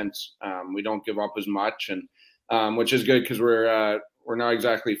defense. We don't give up as much, and which is good because we're not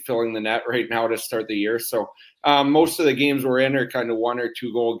exactly filling the net right now to start the year. So most of the games we're in are kind of 1 or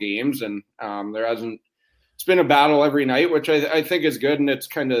 2 goal games, and it's been a battle every night, which I think is good, and it's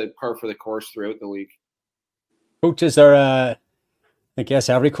kind of par for the course throughout the league. Coach, is there I guess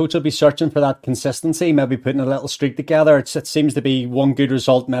every coach will be searching for that consistency, maybe putting a little streak together. It seems to be one good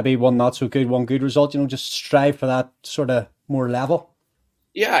result, maybe one not so good, one good result, just strive for that sort of more level.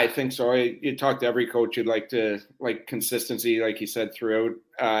 Yeah, I think so. You talk to every coach, you'd like consistency, like you said, throughout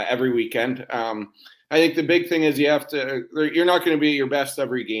every weekend. I think the big thing is you're not going to be at your best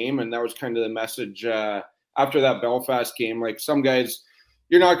every game. And that was kind of the message after that Belfast game. Some guys,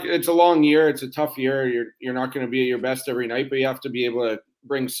 it's a long year. It's a tough year. You're not going to be at your best every night, but you have to be able to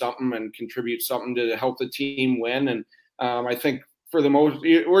bring something and contribute something to help the team win. And I think for the most,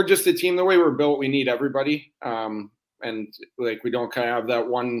 we're just a team, the way we're built, we need everybody. And we don't kind of have that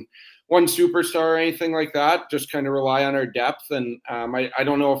one superstar or anything like that, just kind of rely on our depth. And I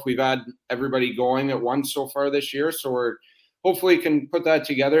don't know if we've had everybody going at once so far this year. So we're hopefully can put that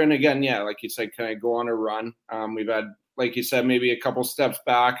together. And again, like you said, kind of go on a run. We've had, like you said, maybe a couple steps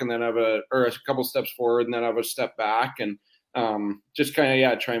back and then a couple steps forward and then have a step back, and just kind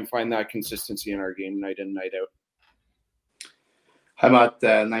of, try and find that consistency in our game night in, night out. Hi Matt,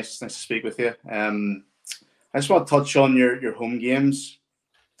 nice to speak with you. I just want to touch on your home games.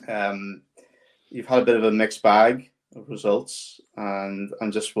 You've had a bit of a mixed bag of results, and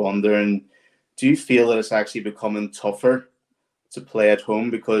I'm just wondering, do you feel that it's actually becoming tougher to play at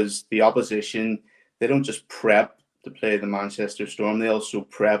home because the opposition, they don't just prep to play the Manchester Storm, they also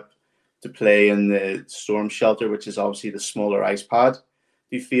prep to play in the Storm Shelter, which is obviously the smaller ice pad.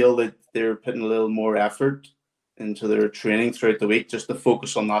 Do you feel that they're putting a little more effort into their training throughout the week just to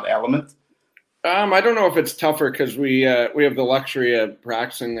focus on that element? I don't know if it's tougher because we have the luxury of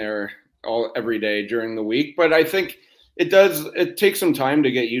practicing there every day during the week, but I think it takes some time to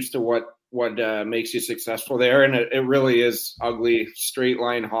get used to what makes you successful there, and it really is ugly straight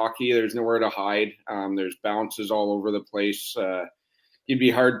line hockey. There's nowhere to hide. There's bounces all over the place. You'd be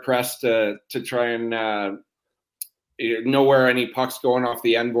hard pressed to try and know where any puck's going off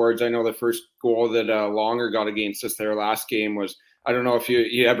the end boards. I know the first goal that Longer got against us their last game was, I don't know if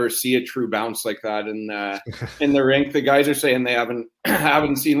you ever see a true bounce like that in the rink. The guys are saying they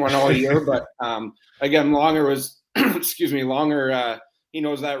haven't seen one all year, but again, Longer was Longer. He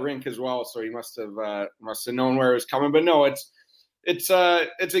knows that rink as well, so he must have known where it was coming. But no, it's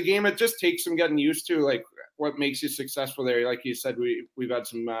a game. It just takes some getting used to, like what makes you successful there. Like you said, we've had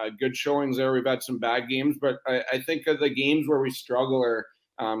some good showings there. We've had some bad games, but I think of the games where we struggle are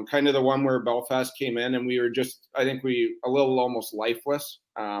kind of the one where Belfast came in and we were just, I think a little almost lifeless.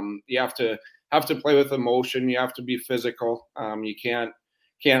 You have to play with emotion. You have to be physical. You can't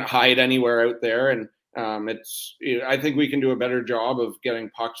hide anywhere out there. And I think we can do a better job of getting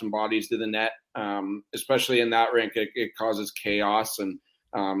pucks and bodies to the net, especially in that rink. It causes chaos, and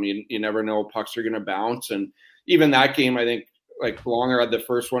you never know, pucks are going to bounce. And even that game, I think, like Longer had the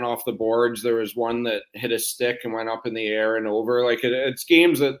first one off the boards. There was one that hit a stick and went up in the air and over. Like it's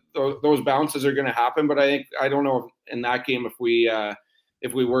games that those bounces are going to happen. But I don't know if in that game if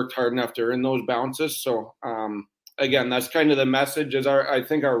we worked hard enough to earn those bounces. So again, that's kind of the message. I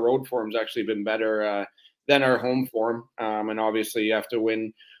think our road form's actually been better than our home form, and obviously you have to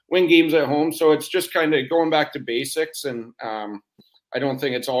win games at home. So it's just kind of going back to basics, and I don't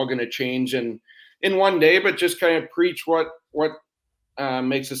think it's all going to change in one day, but just kind of preach what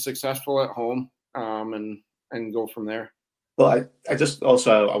makes us successful at home, and go from there. Well, I just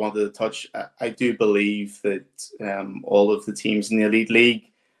also I wanted to touch. I do believe that all of the teams in the Elite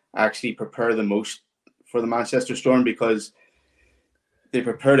League actually prepare the most for the Manchester Storm, because they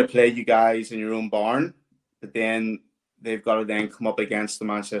prepare to play you guys in your own barn, but then they've got to then come up against the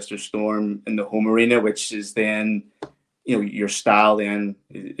Manchester Storm in the home arena, which is then, your style then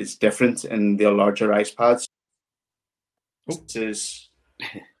is different in the larger ice pads. This is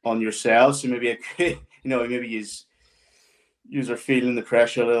on yourselves, so maybe maybe you are feeling the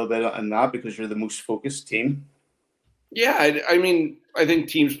pressure a little bit on that because you're the most focused team. Yeah, I mean, I think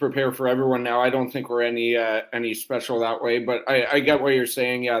teams prepare for everyone now. I don't think we're any special that way, but I get what you're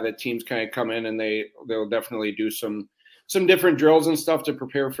saying. Yeah, that teams kind of come in and they'll definitely do some different drills and stuff to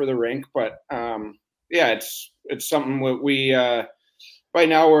prepare for the rink. But yeah, it's something we by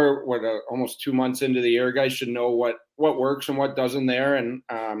now we're almost 2 months into the year. Guys should know what works and what doesn't there, and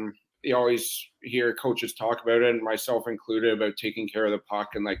you always hear coaches talk about it, and myself included, about taking care of the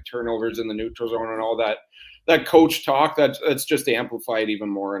puck and like turnovers in the neutral zone and all that coach talk. That's just amplified even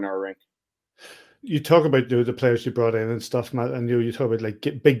more in our rink. You talk about the players you brought in and stuff, Matt, and you talk about like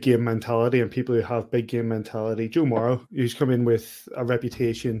big game mentality and people who have big game mentality. Joe Morrow, he's come in with a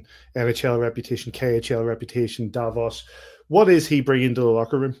reputation, NHL reputation, KHL reputation, Davos. What is he bringing to the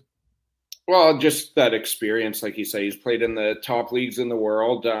locker room? Well, just that experience, like you say, he's played in the top leagues in the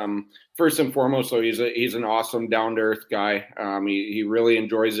world. First and foremost, though, he's an awesome, down to earth guy. He really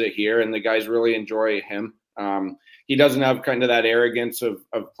enjoys it here, and the guys really enjoy him. He doesn't have kind of that arrogance of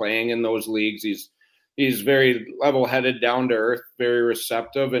playing in those leagues. He's very level headed, down to earth, very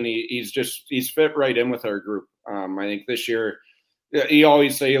receptive, and he's fit right in with our group. I think this year, you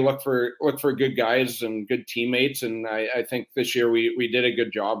always say you look for good guys and good teammates, and I think this year we did a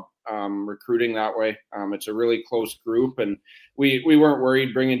good job recruiting that way. It's a really close group, and we weren't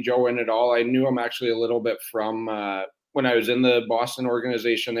worried bringing Joe in at all. I knew him actually a little bit from when I was in the Boston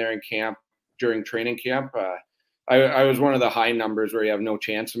organization there in camp during training camp. I was one of the high numbers where you have no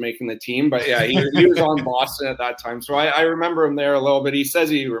chance of making the team, but yeah, he was on Boston at that time, so I remember him there a little bit. He says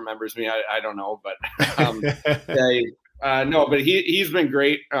he remembers me. I don't know, but no, but he's been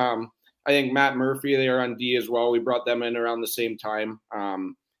great. I think Matt Murphy, they are on D as well. We brought them in around the same time.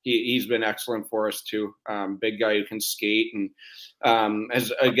 He's been excellent for us too. Big guy who can skate, and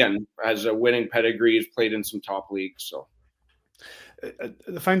has a winning pedigree. He's played in some top leagues. So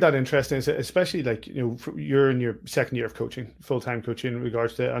I find that interesting, especially like, you're in your second year of coaching, full-time coaching in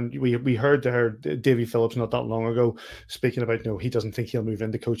regards to, and we heard Davy Phillips not that long ago speaking about, he doesn't think he'll move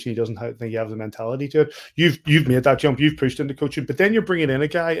into coaching. He doesn't think he has the mentality to it. You've made that jump, you've pushed into coaching, but then you're bringing in a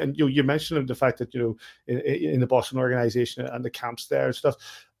guy, and you mentioned the fact that, in the Boston organization and the camps there and stuff,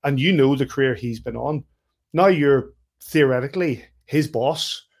 and the career he's been on. Now you're theoretically his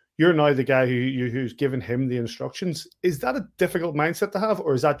boss. You're now the guy who's given him the instructions. Is that a difficult mindset to have,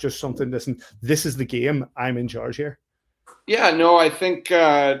 or is that just something, listen, this is the game, I'm in charge here? Yeah, no, I think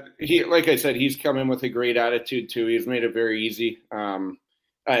he, like I said, he's come in with a great attitude too. He's made it very easy. I'm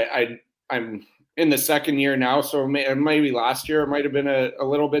in the second year now, so maybe last year it might have been a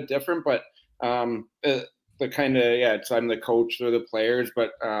little bit different, but the kind of, it's I'm the coach for the players,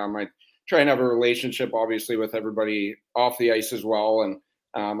 but I try and have a relationship, obviously, with everybody off the ice as well, and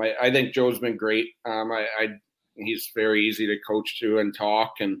I think Joe's been great. He's very easy to coach to and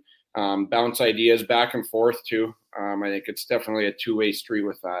talk and bounce ideas back and forth too. I think it's definitely a two-way street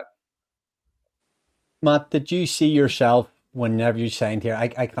with that. Matt, did you see yourself whenever you signed here? I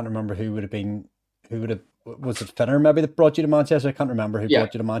can't remember was it Finner maybe that brought you to Manchester? I can't remember who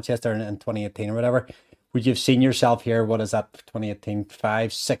brought you to Manchester in 2018 or whatever. Would you have seen yourself here? What is that, 2018,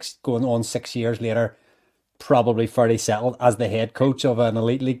 6 going on 6 years later? Probably fairly settled as the head coach of an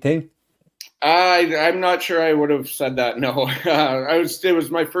elite league team? I'm not sure I would have said that. No, it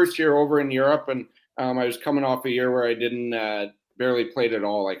was my first year over in Europe, and I was coming off a year where I didn't barely played at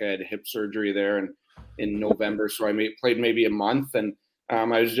all. Like I had hip surgery there in November, so I played maybe a month, and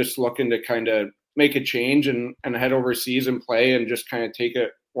I was just looking to kind of make a change and head overseas and play and just kind of take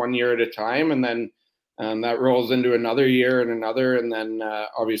it 1 year at a time, and then that rolls into another year and another, and then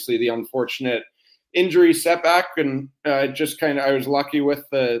obviously the unfortunate injury setback, and just kind of I was lucky with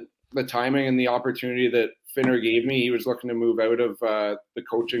the timing and the opportunity that Finner gave me. He was looking to move out of the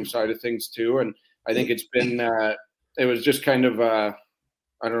coaching side of things too, and I think it's been it was just kind of I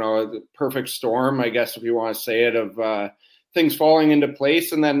don't know, the perfect storm, I guess, if you want to say it, of things falling into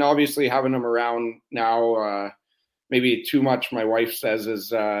place, and then obviously having him around now, maybe too much, my wife says,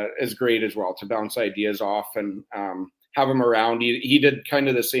 is great as well, to bounce ideas off and have him around. He did kind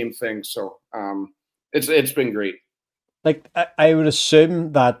of the same thing, so it's been great. Like I would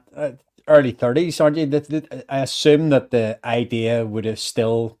assume that early 30s, aren't you? I assume that the idea would have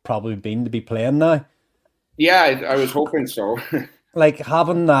still probably been to be playing now. Yeah, I was hoping so. Like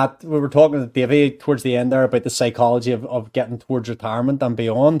having that, we were talking to Davey towards the end there about the psychology of getting towards retirement and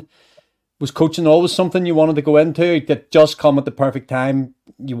beyond. Was coaching always something you wanted to go into? Did it just come at the perfect time?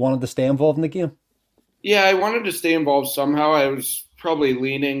 You wanted to stay involved in the game? Yeah, I wanted to stay involved somehow. I was probably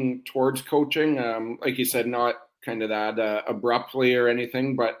leaning towards coaching. Like you said, not kind of that abruptly or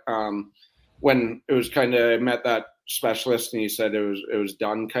anything, but when it was kind of, I met that specialist and he said it was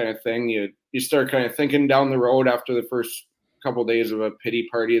done kind of thing, you start kind of thinking down the road after the first couple of days of a pity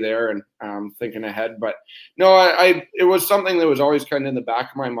party there and thinking ahead. But no, it was something that was always kind of in the back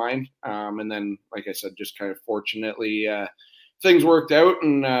of my mind. And then, like I said, just kind of fortunately things worked out,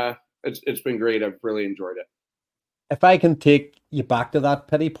 and it's been great. I've really enjoyed it. If I can take you back to that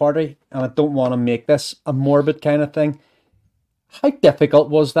pity party, and I don't want to make this a morbid kind of thing, how difficult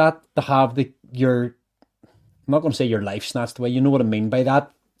was that to have I'm not going to say your life snatched away, you know what I mean by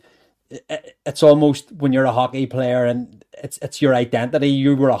that? It's almost when you're a hockey player and it's your identity,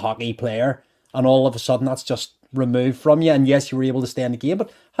 you were a hockey player, and all of a sudden that's just removed from you, and yes, you were able to stay in the game,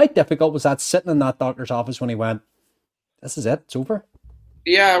 but how difficult was that sitting in that doctor's office when he went, this is it, it's over?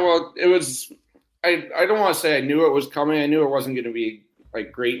 Yeah, well, it was, I don't want to say I knew it was coming. I knew it wasn't going to be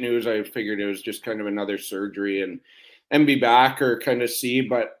like great news. I figured it was just kind of another surgery and be back or kind of see.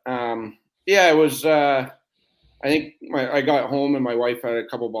 But yeah, it was. I think I got home and my wife had a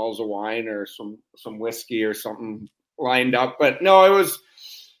couple bottles of wine or some whiskey or something lined up. But no, it was.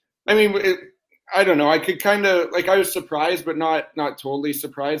 I mean, I don't know. I could kind of I was surprised, but not totally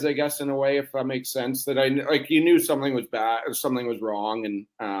surprised, I guess, in a way, if that makes sense. That you knew something was bad, or something was wrong,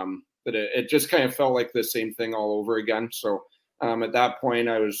 and that it just kind of felt like the same thing all over again. So at that point,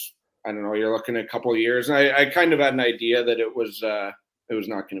 I don't know, you're looking at a couple of years, and I kind of had an idea that it was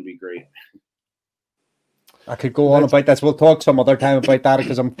not going to be great. I could go on about this. We'll talk some other time about that,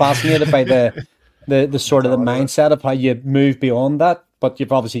 because I'm fascinated by the sort of the mindset of how you move beyond that. But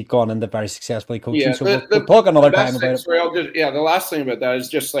you've obviously gone into very successfully coaching. Yeah, so we'll talk another time about it. The last thing about that is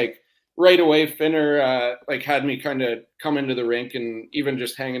just right away, Finner had me kind of come into the rink and even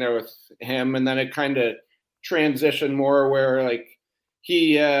just hanging out with him, and then it kind of transitioned more where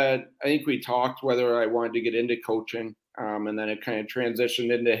he I think we talked whether I wanted to get into coaching, and then it kind of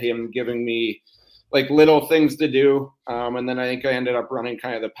transitioned into him giving me like little things to do. And then I think I ended up running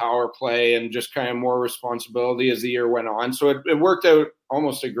kind of the power play and just kind of more responsibility as the year went on. So it worked out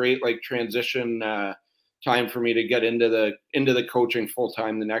almost a great like transition time for me to get into the coaching full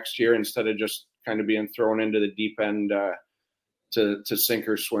time the next year instead of just kind of being thrown into the deep end to sink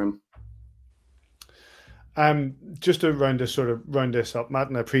or swim. Just to round this up, Matt,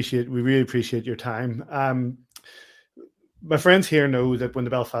 and we really appreciate your time. My friends here know that when the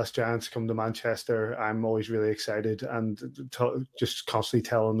Belfast Giants come to Manchester, I'm always really excited and just constantly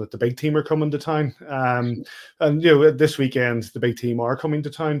tell them that the big team are coming to town. And this weekend the big team are coming to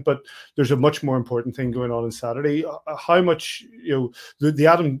town, but there's a much more important thing going on Saturday. How much the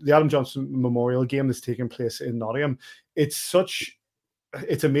Adam Johnson Memorial game that's taking place in Nottingham.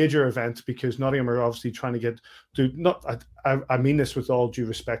 It's a major event because Nottingham are obviously trying to get to I mean this with all due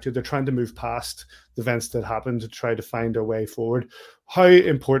respect to, they're trying to move past the events that happened to try to find a way forward. How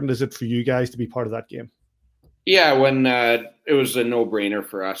important is it for you guys to be part of that game? Yeah, when it was a no-brainer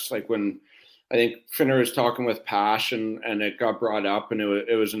for us. Like when I think Finner was talking with Pash and it got brought up and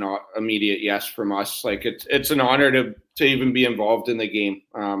it was an immediate yes from us. Like it's an honor to even be involved in the game.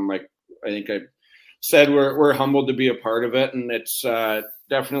 Like I think I said we're humbled to be a part of it, and it's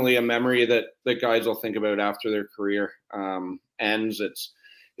definitely a memory that guys will think about after their career ends.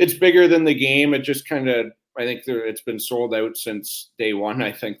 It's bigger than the game. It just kind of, I think it's been sold out since day one,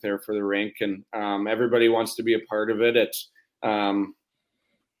 I think, there for the rink, and everybody wants to be a part of it. It's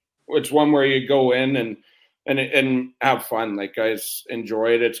one where you go in and have fun. Like, guys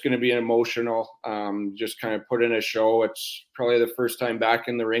enjoy it. It's going to be emotional. Just kind of put in a show. It's probably the first time back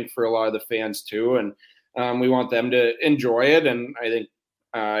in the rink for a lot of the fans too, and we want them to enjoy it. And I think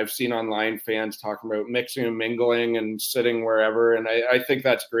I've seen online fans talking about mixing and mingling and sitting wherever, and I think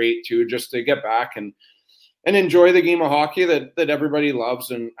that's great too, just to get back and enjoy the game of hockey that everybody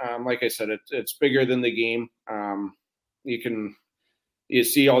loves. And like I said, it's bigger than the game. You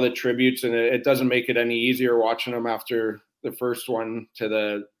see all the tributes, and it doesn't make it any easier watching them after the first one to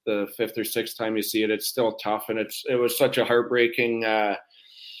the fifth or sixth time you see it. It's still tough, and it was such a heartbreaking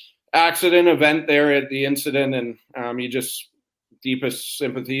accident event there at the incident, and you just deepest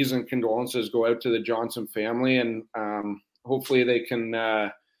sympathies and condolences go out to the Johnson family, and hopefully they can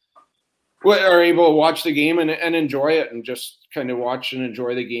are able to watch the game and enjoy it, and just kind of watch and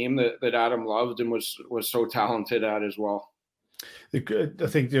enjoy the game that Adam loved and was so talented at as well. I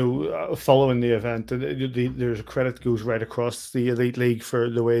think following the event, there's a credit that goes right across the Elite League for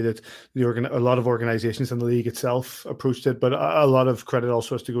the way that a lot of organisations in the league itself approached it, but a lot of credit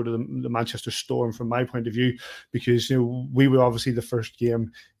also has to go to the Manchester Storm from my point of view, because we were obviously the first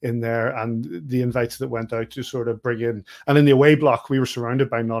game in there, and the invites that went out to sort of bring in, and in the away block we were surrounded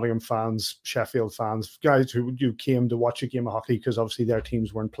by Nottingham fans, Sheffield fans, guys who came to watch a game of hockey because obviously their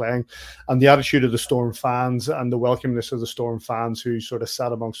teams weren't playing, and the attitude of the Storm fans and the welcomeness of the Storm fans who sort of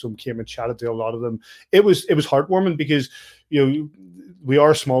sat amongst them, came and chatted to a lot of them. It was heartwarming because we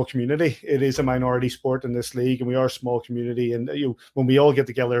are a small community. It is a minority sport in this league, and we are a small community. And when we all get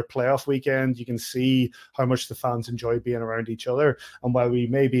together playoff weekend, you can see how much the fans enjoy being around each other. And while we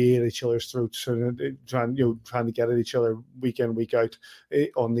may be at each other's throats, trying to get at each other week in, week out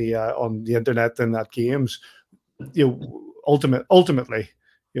on the internet and at games, ultimately.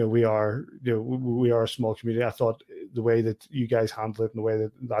 We are a small community. I thought the way that you guys handled it and the way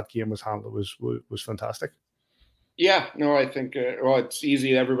that game was handled was fantastic. Yeah, no, I think it's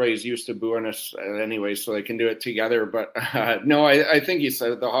easy. Everybody's used to booing us anyway, so they can do it together. But no, I think you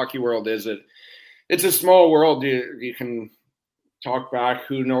said the hockey world it's a small world. You can talk back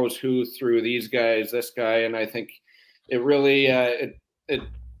who knows who through these guys, this guy, and I think it really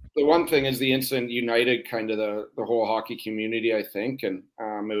the one thing is the incident united kind of the whole hockey community, I think. And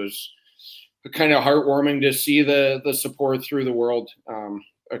it was kind of heartwarming to see the support through the world,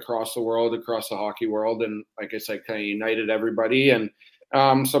 across the hockey world. And like I said, kind of united everybody. And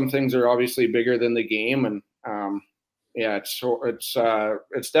some things are obviously bigger than the game. And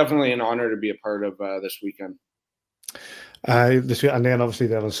it's definitely an honor to be a part of this weekend. This week, and then obviously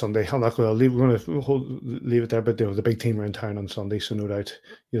then on Sunday, I'm not going to leave. We're going to leave it there, but the big team are in town on Sunday, so no doubt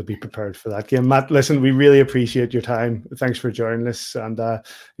you'll be prepared for that game. Matt, listen, we really appreciate your time. Thanks for joining us, and I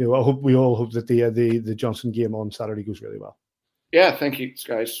hope we all hope that the Johnson game on Saturday goes really well. Yeah, thank you,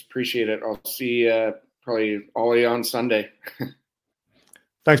 guys. Appreciate it. I'll see probably all of you on Sunday.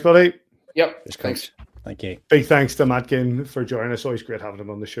 Thanks, buddy. Yep. Thanks. Thank you. Big thanks to Matt Ginn for joining us. Always great having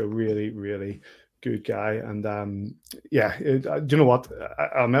him on the show. Really, really good guy. And do you know what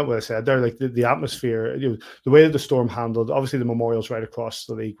I meant what I said there? Like the atmosphere, the way that the Storm handled, obviously the memorials right across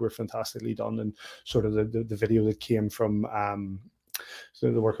the league were fantastically done, and sort of the video that came from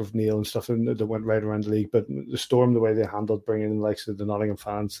the work of Neil and stuff that went right around the league. But the Storm, the way they handled bringing in the likes of the Nottingham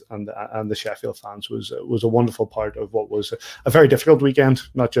fans and the Sheffield fans was a wonderful part of what was a very difficult weekend,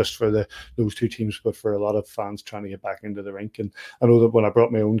 not just for those two teams, but for a lot of fans trying to get back into the rink. And I know that when I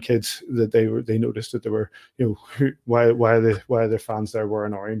brought my own kids, that they noticed that there were, why are their fans there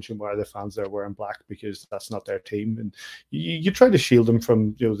wearing orange and why are their fans there wearing black, because that's not their team. And you try to shield them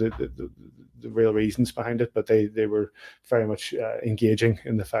from the real reasons behind it, but they were very much engaging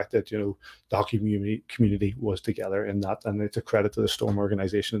in the fact that the hockey community was together in that, and it's a credit to the Storm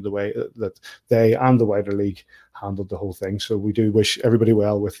organisation in the way that they and the wider league handled the whole thing. So we do wish everybody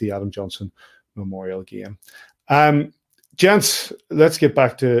well with the Adam Johnson Memorial Game. Gents, let's get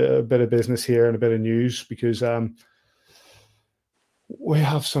back to a bit of business here and a bit of news, because we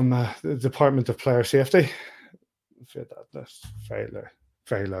have some the Department of Player Safety. That's very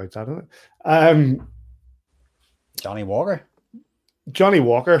loud, isn't it? Johnny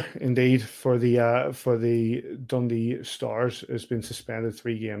Walker, indeed, for the Dundee Stars, has been suspended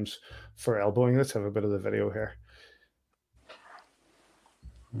 3 games for elbowing. Let's have a bit of the video here.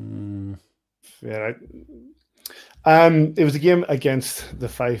 Yeah, it was a game against the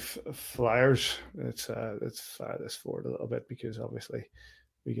Fife Flyers. Let's fire this forward a little bit, because obviously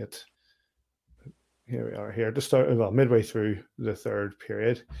we get. Here we are here to start, midway through the third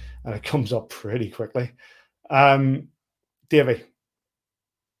period, and it comes up pretty quickly. Davey,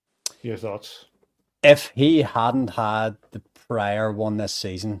 your thoughts? If he hadn't had the prior one this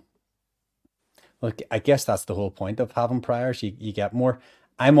season, look, I guess that's the whole point of having priors. You get more.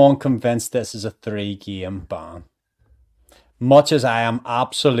 I'm unconvinced this is a 3-game ban. Much as I am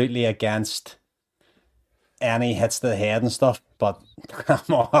absolutely against any hits to the head and stuff, but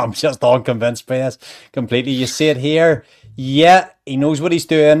I'm just unconvinced by this completely. You see it here. Yeah, he knows what he's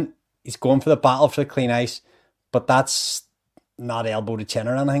doing. He's going for the battle for the clean ice, but that's not elbow to chin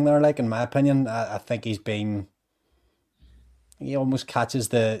or anything there, like, in my opinion. I think he almost catches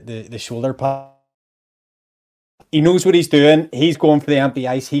the shoulder pad. He knows what he's doing. He's going for the empty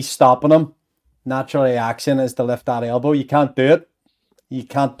ice. He's stopping him. Natural reaction is to lift that elbow. You can't do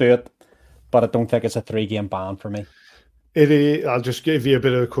it. But I don't think it's a 3-game ban for me. I'll just give you a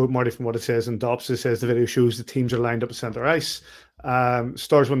bit of a quote, Marty, from what it says in Dops. It says the video shows the teams are lined up at centre ice.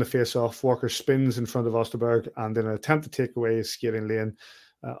 Stars win the face-off. Walker spins in front of Osterberg, and in an attempt to take away his skating lane,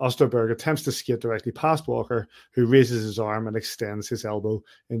 Osterberg attempts to skate directly past Walker, who raises his arm and extends his elbow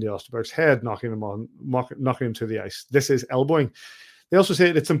into Osterberg's head, knocking him to the ice. This is elbowing. They also say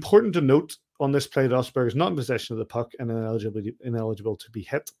it's important to note on this play that Osterberg is not in possession of the puck and ineligible to be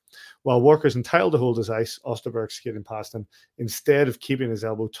hit. While Walker is entitled to hold his ice, Osterberg skating past him. Instead of keeping his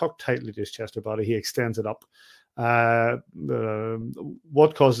elbow tucked tightly to his chest or body, he extends it up.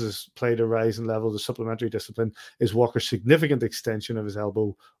 What causes play to rise in level of supplementary discipline is Walker's significant extension of his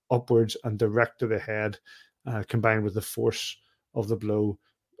elbow upwards and direct to the head, combined with the force of the blow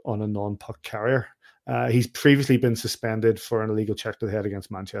on a non-puck carrier. He's previously been suspended for an illegal check to the head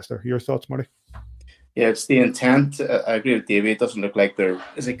against Manchester. Your thoughts, Marty? Yeah, it's the intent. I agree with David. It doesn't look like there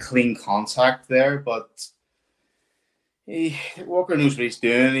is a clean contact there, but Walker knows what he's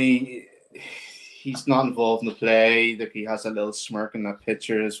doing. He's not involved in the play. Like, he has a little smirk in that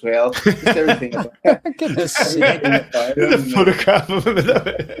picture as well. Just everything about goodness sake. The photograph of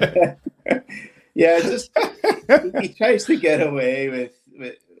him. Yeah, just he tries to get away with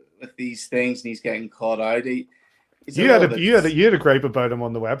these things, and he's getting caught out. You had a gripe about him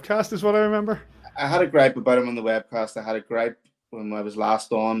on the webcast, is what I remember. I had a gripe about him on the webcast. I had a gripe when I was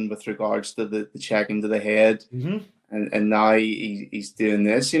last on with regards to the check into the head, and now he's doing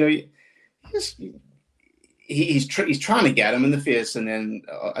this. He's trying to get him in the face, and then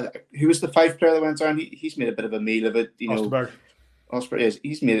who was the Fife player that went down? He's made a bit of a meal of it. Osterberg,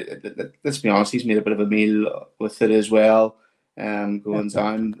 he's made it. Let's be honest, he's made a bit of a meal with it as well. Going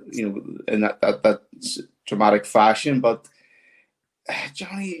down, in that dramatic fashion. But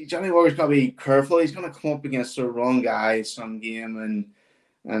Johnny Walker's got to be careful. He's going to come up against the wrong guy some game,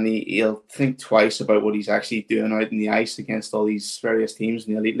 and he'll think twice about what he's actually doing out in the ice against all these various teams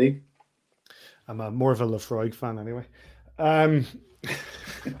in the Elite League. I'm more of a Lafroig fan anyway.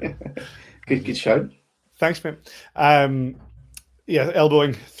 Good shout. Thanks, man. Yeah,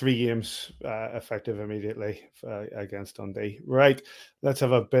 elbowing 3 games effective immediately against Dundee. Right, let's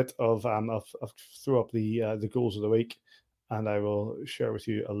have a bit of I'll throw up the goals of the week, and I will share with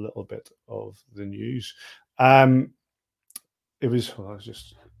you a little bit of the news. It was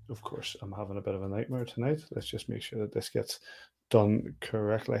just, of course, I'm having a bit of a nightmare tonight. Let's just make sure that this gets done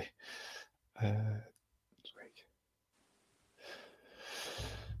correctly. There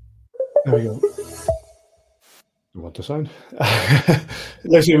we go. want to sound.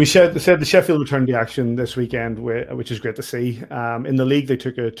 Listen, we said the Sheffield returned to action this weekend, which is great to see. In the league, they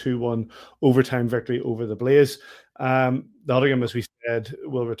took a 2-1 overtime victory over the Blaze. Nottingham, as we said,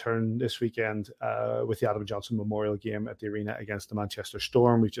 will return this weekend with the Adam Johnson Memorial game at the Arena against the Manchester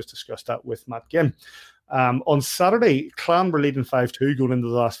Storm. We've just discussed that with Matt Ginn. On Saturday, Clan were leading 5-2 going into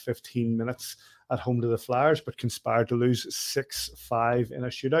the last 15 minutes at home to the Flyers, but conspired to lose 6-5 in a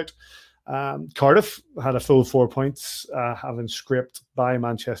shootout. Cardiff had a full 4 points, having scraped by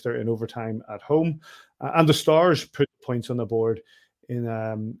Manchester in overtime at home. And the Stars put points on the board in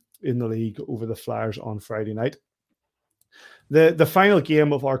the league over the Flyers on Friday night. The final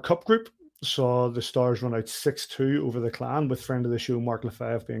game of our cup group saw the Stars run out 6-2 over the Clan, with friend of the show Mark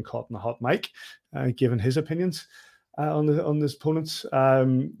Lefebvre being caught in the hot mic, giving his opinions on his opponents.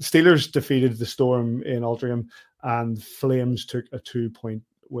 Steelers defeated the Storm in Altrincham, and Flames took a 2-point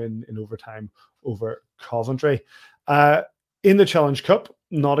win in overtime over Coventry. In the Challenge Cup,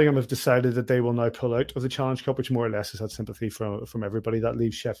 Nottingham have decided that they will now pull out of the Challenge Cup, which more or less has had sympathy from everybody. That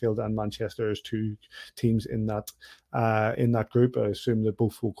leaves Sheffield and Manchester as two teams in that group. I assume that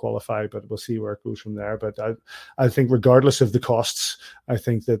both will qualify, but we'll see where it goes from there. But I think regardless of the costs, I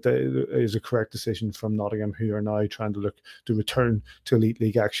think that it is a correct decision from Nottingham, who are now trying to look to return to Elite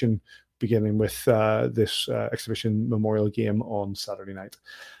League action, beginning with this exhibition memorial game on Saturday night.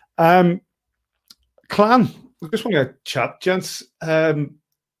 Clan, I just want to chat, gents.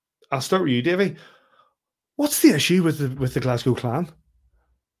 I'll start with you, Davey. What's the issue with the Glasgow Clan?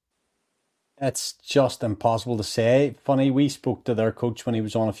 It's just impossible to say. Funny, we spoke to their coach when he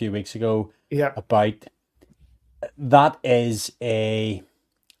was on a few weeks ago about that is a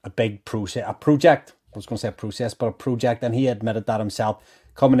big process, a project. I was going to say a process, but a project, and he admitted that himself.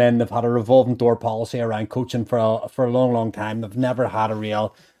 Coming in, they've had a revolving door policy around coaching for a long, long time. They've never had a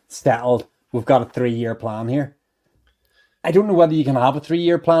real settled, we've got a 3-year plan here. I don't know whether you can have a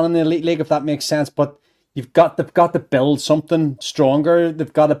 3-year plan in the Elite League, if that makes sense, but they've got to build something stronger.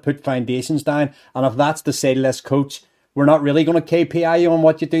 They've got to put foundations down. And if that's to say to this coach, we're not really going to KPI you on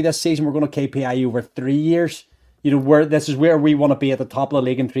what you do this season, we're going to KPI you over 3 years. You know, this is where we want to be at the top of the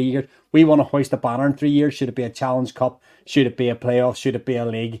league in 3 years. We want to hoist a banner in 3 years. Should it be a Challenge Cup? Should it be a playoff? Should it be a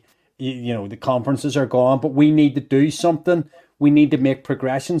league? You know, the conferences are gone, but we need to do something. We need to make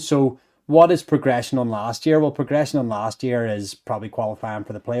progression. So what is progression on last year? Well, progression on last year is probably qualifying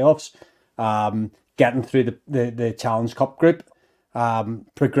for the playoffs, getting through the Challenge Cup group.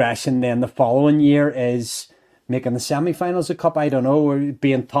 Progression then the following year is making the semi-finals of Cup, I don't know, or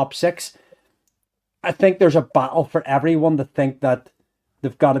being top 6. I think there's a battle for everyone to think that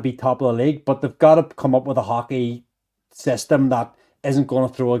they've got to be top of the league, but they've got to come up with a hockey system that isn't going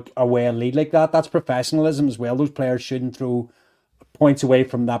to throw away a lead like that. That's professionalism as well. Those players shouldn't throw points away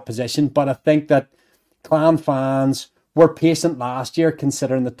from that position. But I think that Clan fans were patient last year,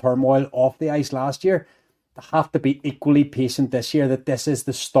 considering the turmoil off the ice last year. They have to be equally patient this year, that this is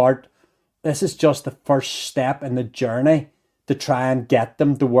the start. This is just the first step in the journey to try and get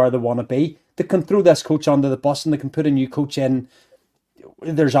them to where they want to be. They can throw this coach under the bus and they can put a new coach in.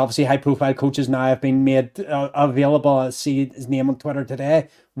 There's obviously high-profile coaches now have been made available. I see his name on Twitter today.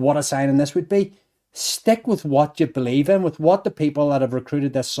 What a signing this would be. Stick with what you believe in, with what the people that have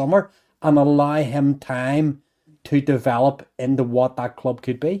recruited this summer, and allow him time to develop into what that club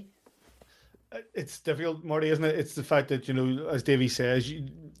could be. It's difficult, Marty, isn't it? It's the fact that, you know, as Davey says,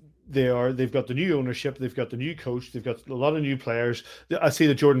 they've got the new ownership, they've got the new coach, they've got a lot of new players. I see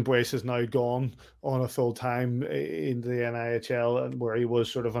that Jordan Boyce has now gone on a full time into the NIHL, and where he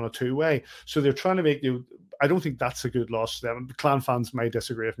was sort of on a 2-way. So they're trying to make you. I don't think that's a good loss to them. Clan fans might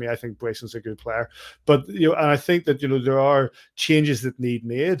disagree with me. I think Boyson's a good player, but you know, and I think that, you know, there are changes that need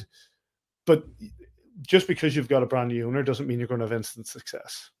made. But just because you've got a brand new owner doesn't mean you're going to have instant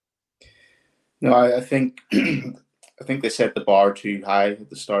success. No, I think I think they set the bar too high at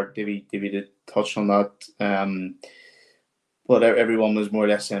the start. Davey did touch on that. But everyone was more or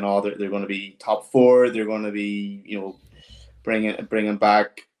less saying, "Oh, they're going to be top 4. They're going to be, you know, bringing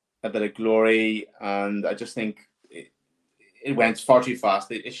back a bit of glory." And I just think it went far too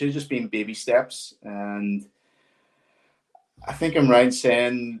fast. It should have just been baby steps. And I think I'm right in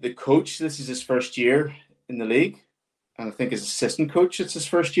saying the coach, this is his first year in the league. And I think as assistant coach, it's his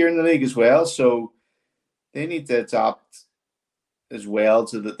first year in the league as well. So they need to adapt as well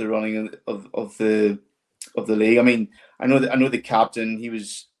to the running of the league. I mean, I know the captain,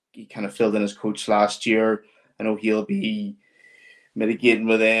 he kind of filled in as coach last year. I know he'll be mitigating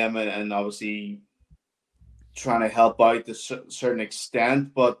with them and obviously trying to help out to a certain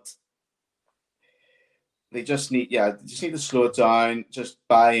extent, but they just need to slow it down, just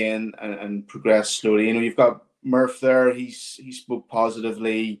buy in and progress slowly. You know, you've got Murph there, he spoke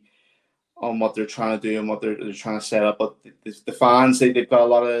positively on what they're trying to do and what they're trying to set up. But the fans, they've got a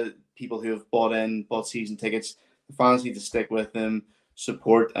lot of people who have bought season tickets. The fans need to stick with them,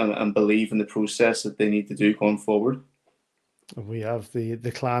 support and believe in the process that they need to do going forward. We have the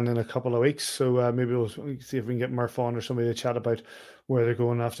clan in a couple of weeks, so maybe we'll see if we can get Murph on or somebody to chat about where they're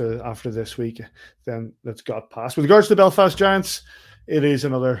going after this week. Then let's got past. With regards to the Belfast Giants, it is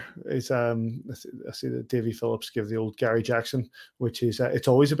another. It's I see that Davy Phillips give the old Gary Jackson, which is it's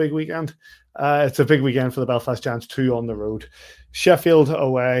always a big weekend. It's a big weekend for the Belfast Giants, 2 on the road. Sheffield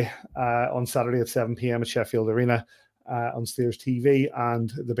away on Saturday at 7 p.m. at Sheffield Arena on Steelers TV,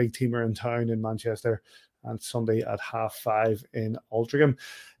 and the big teamer in town in Manchester. And Sunday at 5:30 in Altrincham.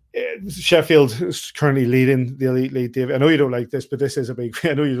 Sheffield is currently leading the Elite League. Dave, I know you don't like this, but this is a big.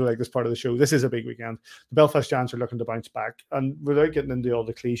 I know you don't like this part of the show. This is a big weekend. The Belfast Giants are looking to bounce back, and without getting into all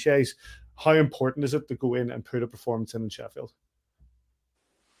the cliches, how important is it to go in and put a performance in Sheffield?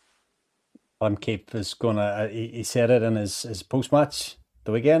 Keith is gonna. He said it in his post match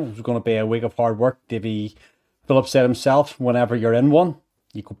the weekend. It was going to be a week of hard work. Davy Phillips said himself, "Whenever you're in one,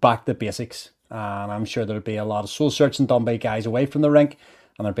 you go back to basics." And I'm sure there'll be a lot of soul searching done by guys away from the rink,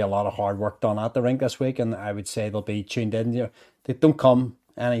 and there'll be a lot of hard work done at the rink this week. And I would say they'll be tuned in. They don't come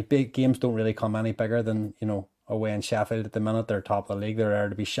any big games, don't really come any bigger than away in Sheffield at the minute. They're top of the league. They're there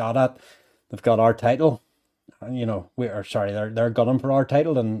to be shot at. They've got our title. And, they're gunning for our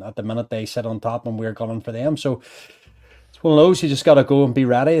title, and at the minute they sit on top, and we're gunning for them. So it's one of those. You just got to go and be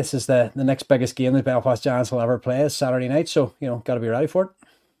ready. This is the next biggest game the Belfast Giants will ever play is Saturday night. So got to be ready for it.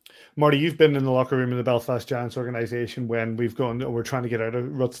 Marty, you've been in the locker room of the Belfast Giants organisation when we're trying to get out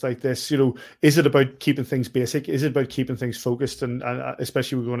of ruts like this. Is it about keeping things basic? Is it about keeping things focused? And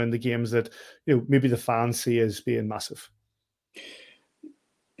especially we're going into games that, maybe the fans see as being massive.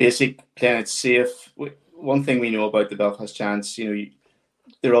 Basic, playing it safe. One thing we know about the Belfast Giants,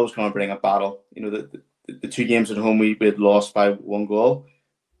 they're always going to bring a battle. The 2 games at home we had lost by 1 goal.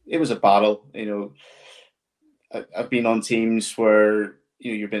 It was a battle. I've been on teams where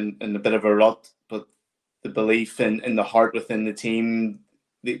you've been in a bit of a rut, but the belief in the heart within the team,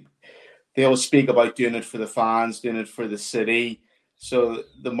 they always speak about doing it for the fans, doing it for the city. So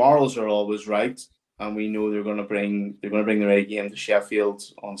the morals are always right, and we know they're going to bring their A game to Sheffield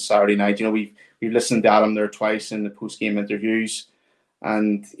on Saturday night. We've listened to Adam there twice in the post game interviews,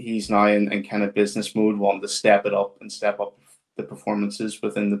 and he's now in kind of business mode, wanting to step it up and step up the performances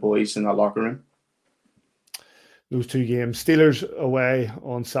within the boys in that locker room. Those 2 games, Steelers away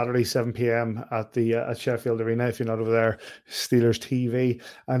on Saturday 7 p.m. at Sheffield Arena. If you're not over there, Steelers TV,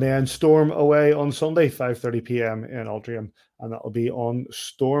 and then Storm away on Sunday 5:30 p.m. in Altrincham, and that'll be on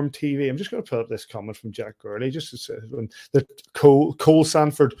Storm TV. I'm just going to put up this comment from Jack Gurley, just to say that Cole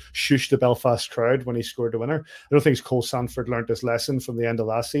Sanford shushed the Belfast crowd when he scored the winner. I don't think Cole Sanford learned this lesson from the end of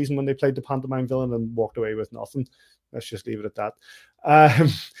last season when they played the pantomime villain and walked away with nothing. Let's just leave it at that.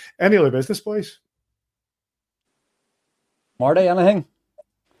 Any other business, boys? Marty, anything?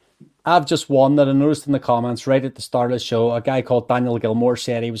 I've just one that I noticed in the comments right at the start of the show. A guy called Daniel Gilmore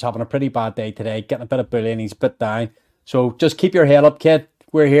said he was having a pretty bad day today, getting a bit of bullying, he's a bit down. So just keep your head up, kid.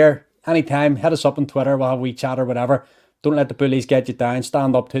 We're here anytime. Hit us up on Twitter. We'll have a wee chat or whatever. Don't let the bullies get you down.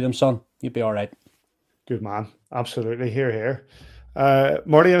 Stand up to them, son. You'll be all right. Good man. Absolutely. Hear.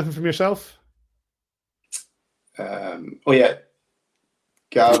 Marty, anything from yourself?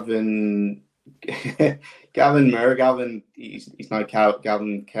 Gavin Moore, he's now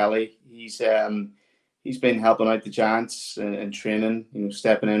Gavin Kelly. He's been helping out the Giants in training,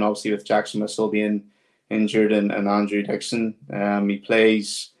 stepping in obviously with Jackson Whistle being injured and Andrew Dixon. He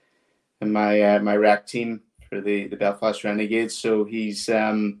plays in my rec team for the Belfast Renegades, so he's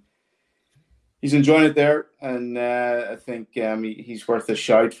enjoying it there, and I think he's worth a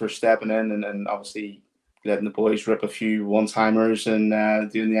shout for stepping in and obviously letting the boys rip a few one-timers and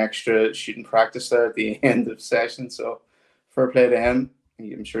doing the extra shooting practice there at the end of session. So fair play to him.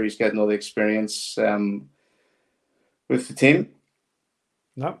 I'm sure he's getting all the experience with the team.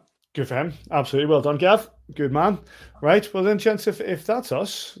 No, good for him. Absolutely. Well done, Gav. Good man. Right. Well then, gents, if that's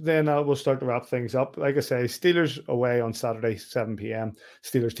us, then we'll start to wrap things up. Like I say, Steelers away on Saturday, 7 p.m.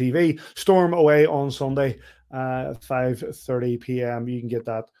 Steelers TV. Storm away on Sunday, 5:30 p.m. You can get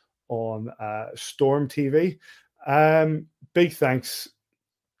that on Storm TV. Big thanks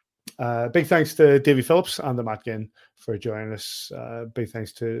to Davy Phillips and the Matt Ginn for joining us. Big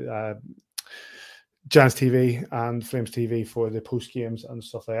thanks to Giants TV and Flames TV for the post games and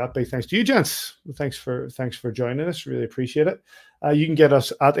stuff like that. Big thanks to you, gents. Thanks for joining us. Really appreciate it. You can get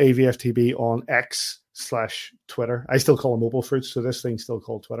us at AVFTB on X /Twitter. I still call them Opal Fruits, so this thing's still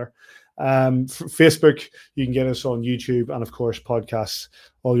called Twitter. Facebook, you can get us on YouTube, and of course podcasts,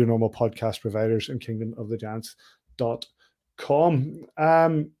 all your normal podcast providers, and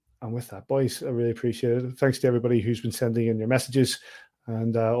kingdomofthegiants.com. And with that, boys, I really appreciate it. Thanks to everybody who's been sending in your messages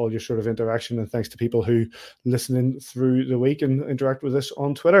and all your sort of interaction, and thanks to people who listen in through the week and interact with us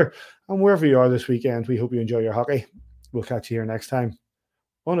on Twitter. And wherever you are this weekend, we hope you enjoy your hockey. We'll catch you here next time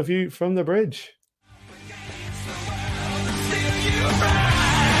on A View from the Bridge.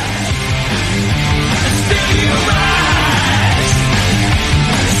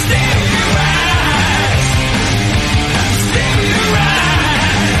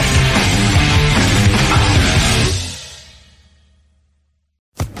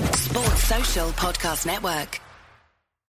 Sports Social Podcast Network.